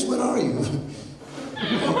Spanish? What are you?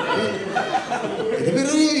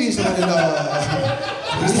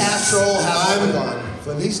 Castro, I'm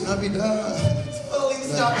Feliz Navidad.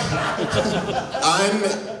 I'm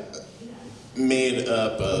made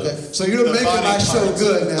up of. Okay, so you're the making body my show parts.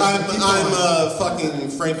 good now. I'm a fucking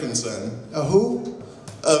Frankenstein. A who?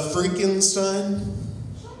 A Frankenstein.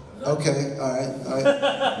 Okay, all right.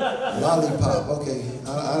 Lollipop. Okay,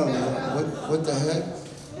 I don't know what the heck.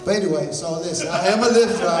 But anyway, so listen, I am a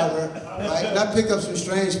Lyft driver, right? And I pick up some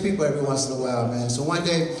strange people every once in a while, man. So one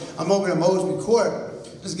day, I'm over in Mosby Court.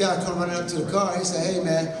 This guy come running up to the car. He said, "Hey,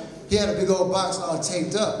 man," he had a big old box all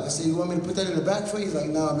taped up. I said, "You want me to put that in the back for you?" He's like,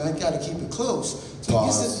 "No, man, I gotta keep it close." So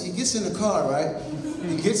he gets in the car, right?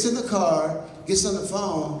 He gets in the car, gets on the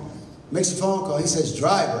phone, makes a phone call. He says,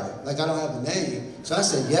 "Driver," like I don't have a name. So I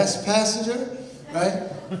said, "Yes, passenger," right?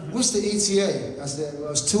 "What's the ETA?" I said,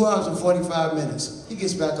 "Well, it's 2 hours and 45 minutes. He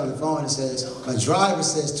gets back on the phone and says, "My driver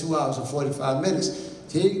says 2 hours and 45 minutes.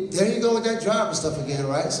 There you go with that driver stuff again,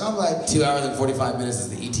 right? So I'm like, 2 hours and 45 minutes is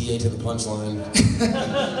the ETA to the punchline.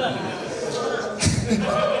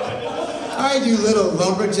 all right, you little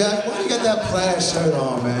lumberjack. Why you got that plaid shirt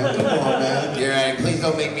on, man? Come on, man. You're right. Please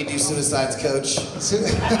don't make me do suicides, coach.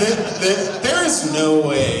 There is no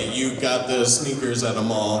way you got those sneakers at a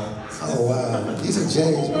mall. Oh, wow. These are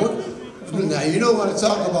J's. Now, you don't want to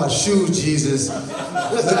talk about shoes, Jesus. You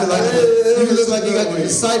look like you got the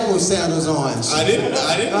disciple sandals on. I didn't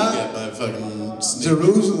get my fucking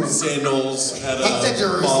Jerusalem sandals at a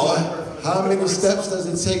Jerusalem. mall. How many steps does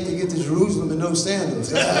it take to get to Jerusalem and no sandals?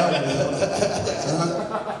 You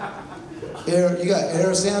got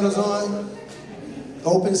air sandals on?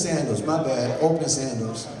 Open sandals, my bad. Open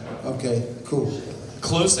sandals. Okay, cool.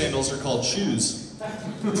 Closed sandals are called shoes.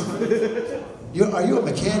 Are you a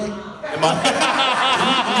mechanic?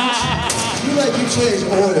 You like you change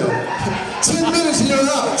oil. 10 minutes and you're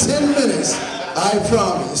out. 10 minutes. I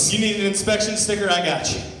promise. You need an inspection sticker? I got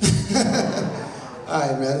you. All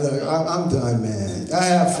right, man. Look, I'm done, man. I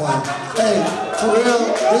have fun. Hey, for real,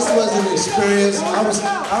 this was an experience.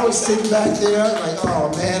 I was sitting back there like, oh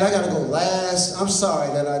man, I gotta go last. I'm sorry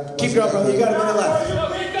that I. Keep going, brother. You got a minute left.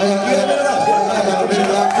 I got a minute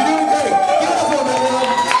left. You're doing great. Give it up for me, man.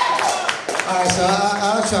 All right, so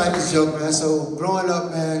I'll try this joke, man. So growing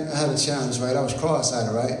up, man, I had a challenge, right? I was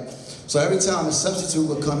cross-eyed, right? So every time a substitute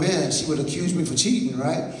would come in, she would accuse me for cheating,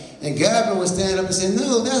 right? And Gavin would stand up and say,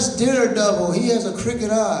 "No, that's Daredevil. He has a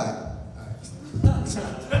crooked eye."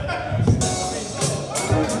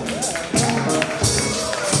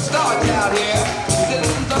 Start out here.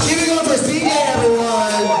 Keep it going for CJ,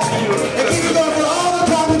 everyone. And keep it going for all the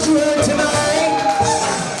comments you heard tonight.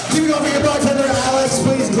 Keep it going for your bartender, Alex.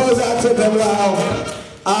 Please close out, tip him well.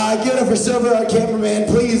 Give it up for Silver, our cameraman.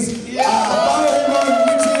 Please follow him on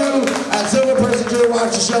YouTube at Silver Persinger.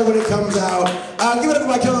 Watch the show when it comes out. Give it up for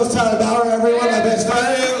my co-host, Tyler Bauer, everyone, my best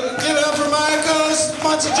friend. Give it up for my co-host,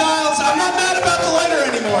 Monty Giles. I'm not mad about the letter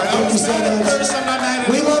anymore. I'm not mad at first, I'm not mad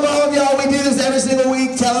at We love all of y'all. We do this every single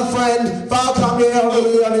week. Tell a friend. Follow Comedy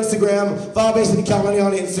on Instagram. Follow Basic Comedy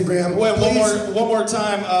on Instagram. Wait, one more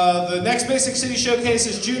time. The next Basic City Showcase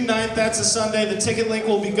is June 9th. That's a Sunday. The ticket link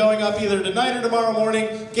will be going up either tonight or tomorrow morning.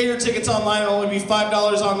 Get your tickets online. It'll only be $5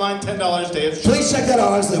 online, $10 day of show. Please check that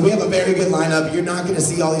out, honestly. We have a very good lineup. You're not going to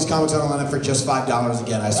see all these comics on the lineup for just $5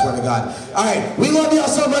 again, I swear to God. All right, we love y'all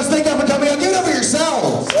so much. Thank y'all for coming out. Give it up for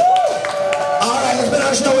yourselves. All right, that's been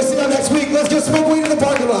our show. We'll see y'all next week. Let's go smoke weed in the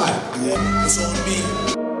parking lot. It's on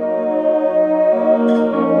me.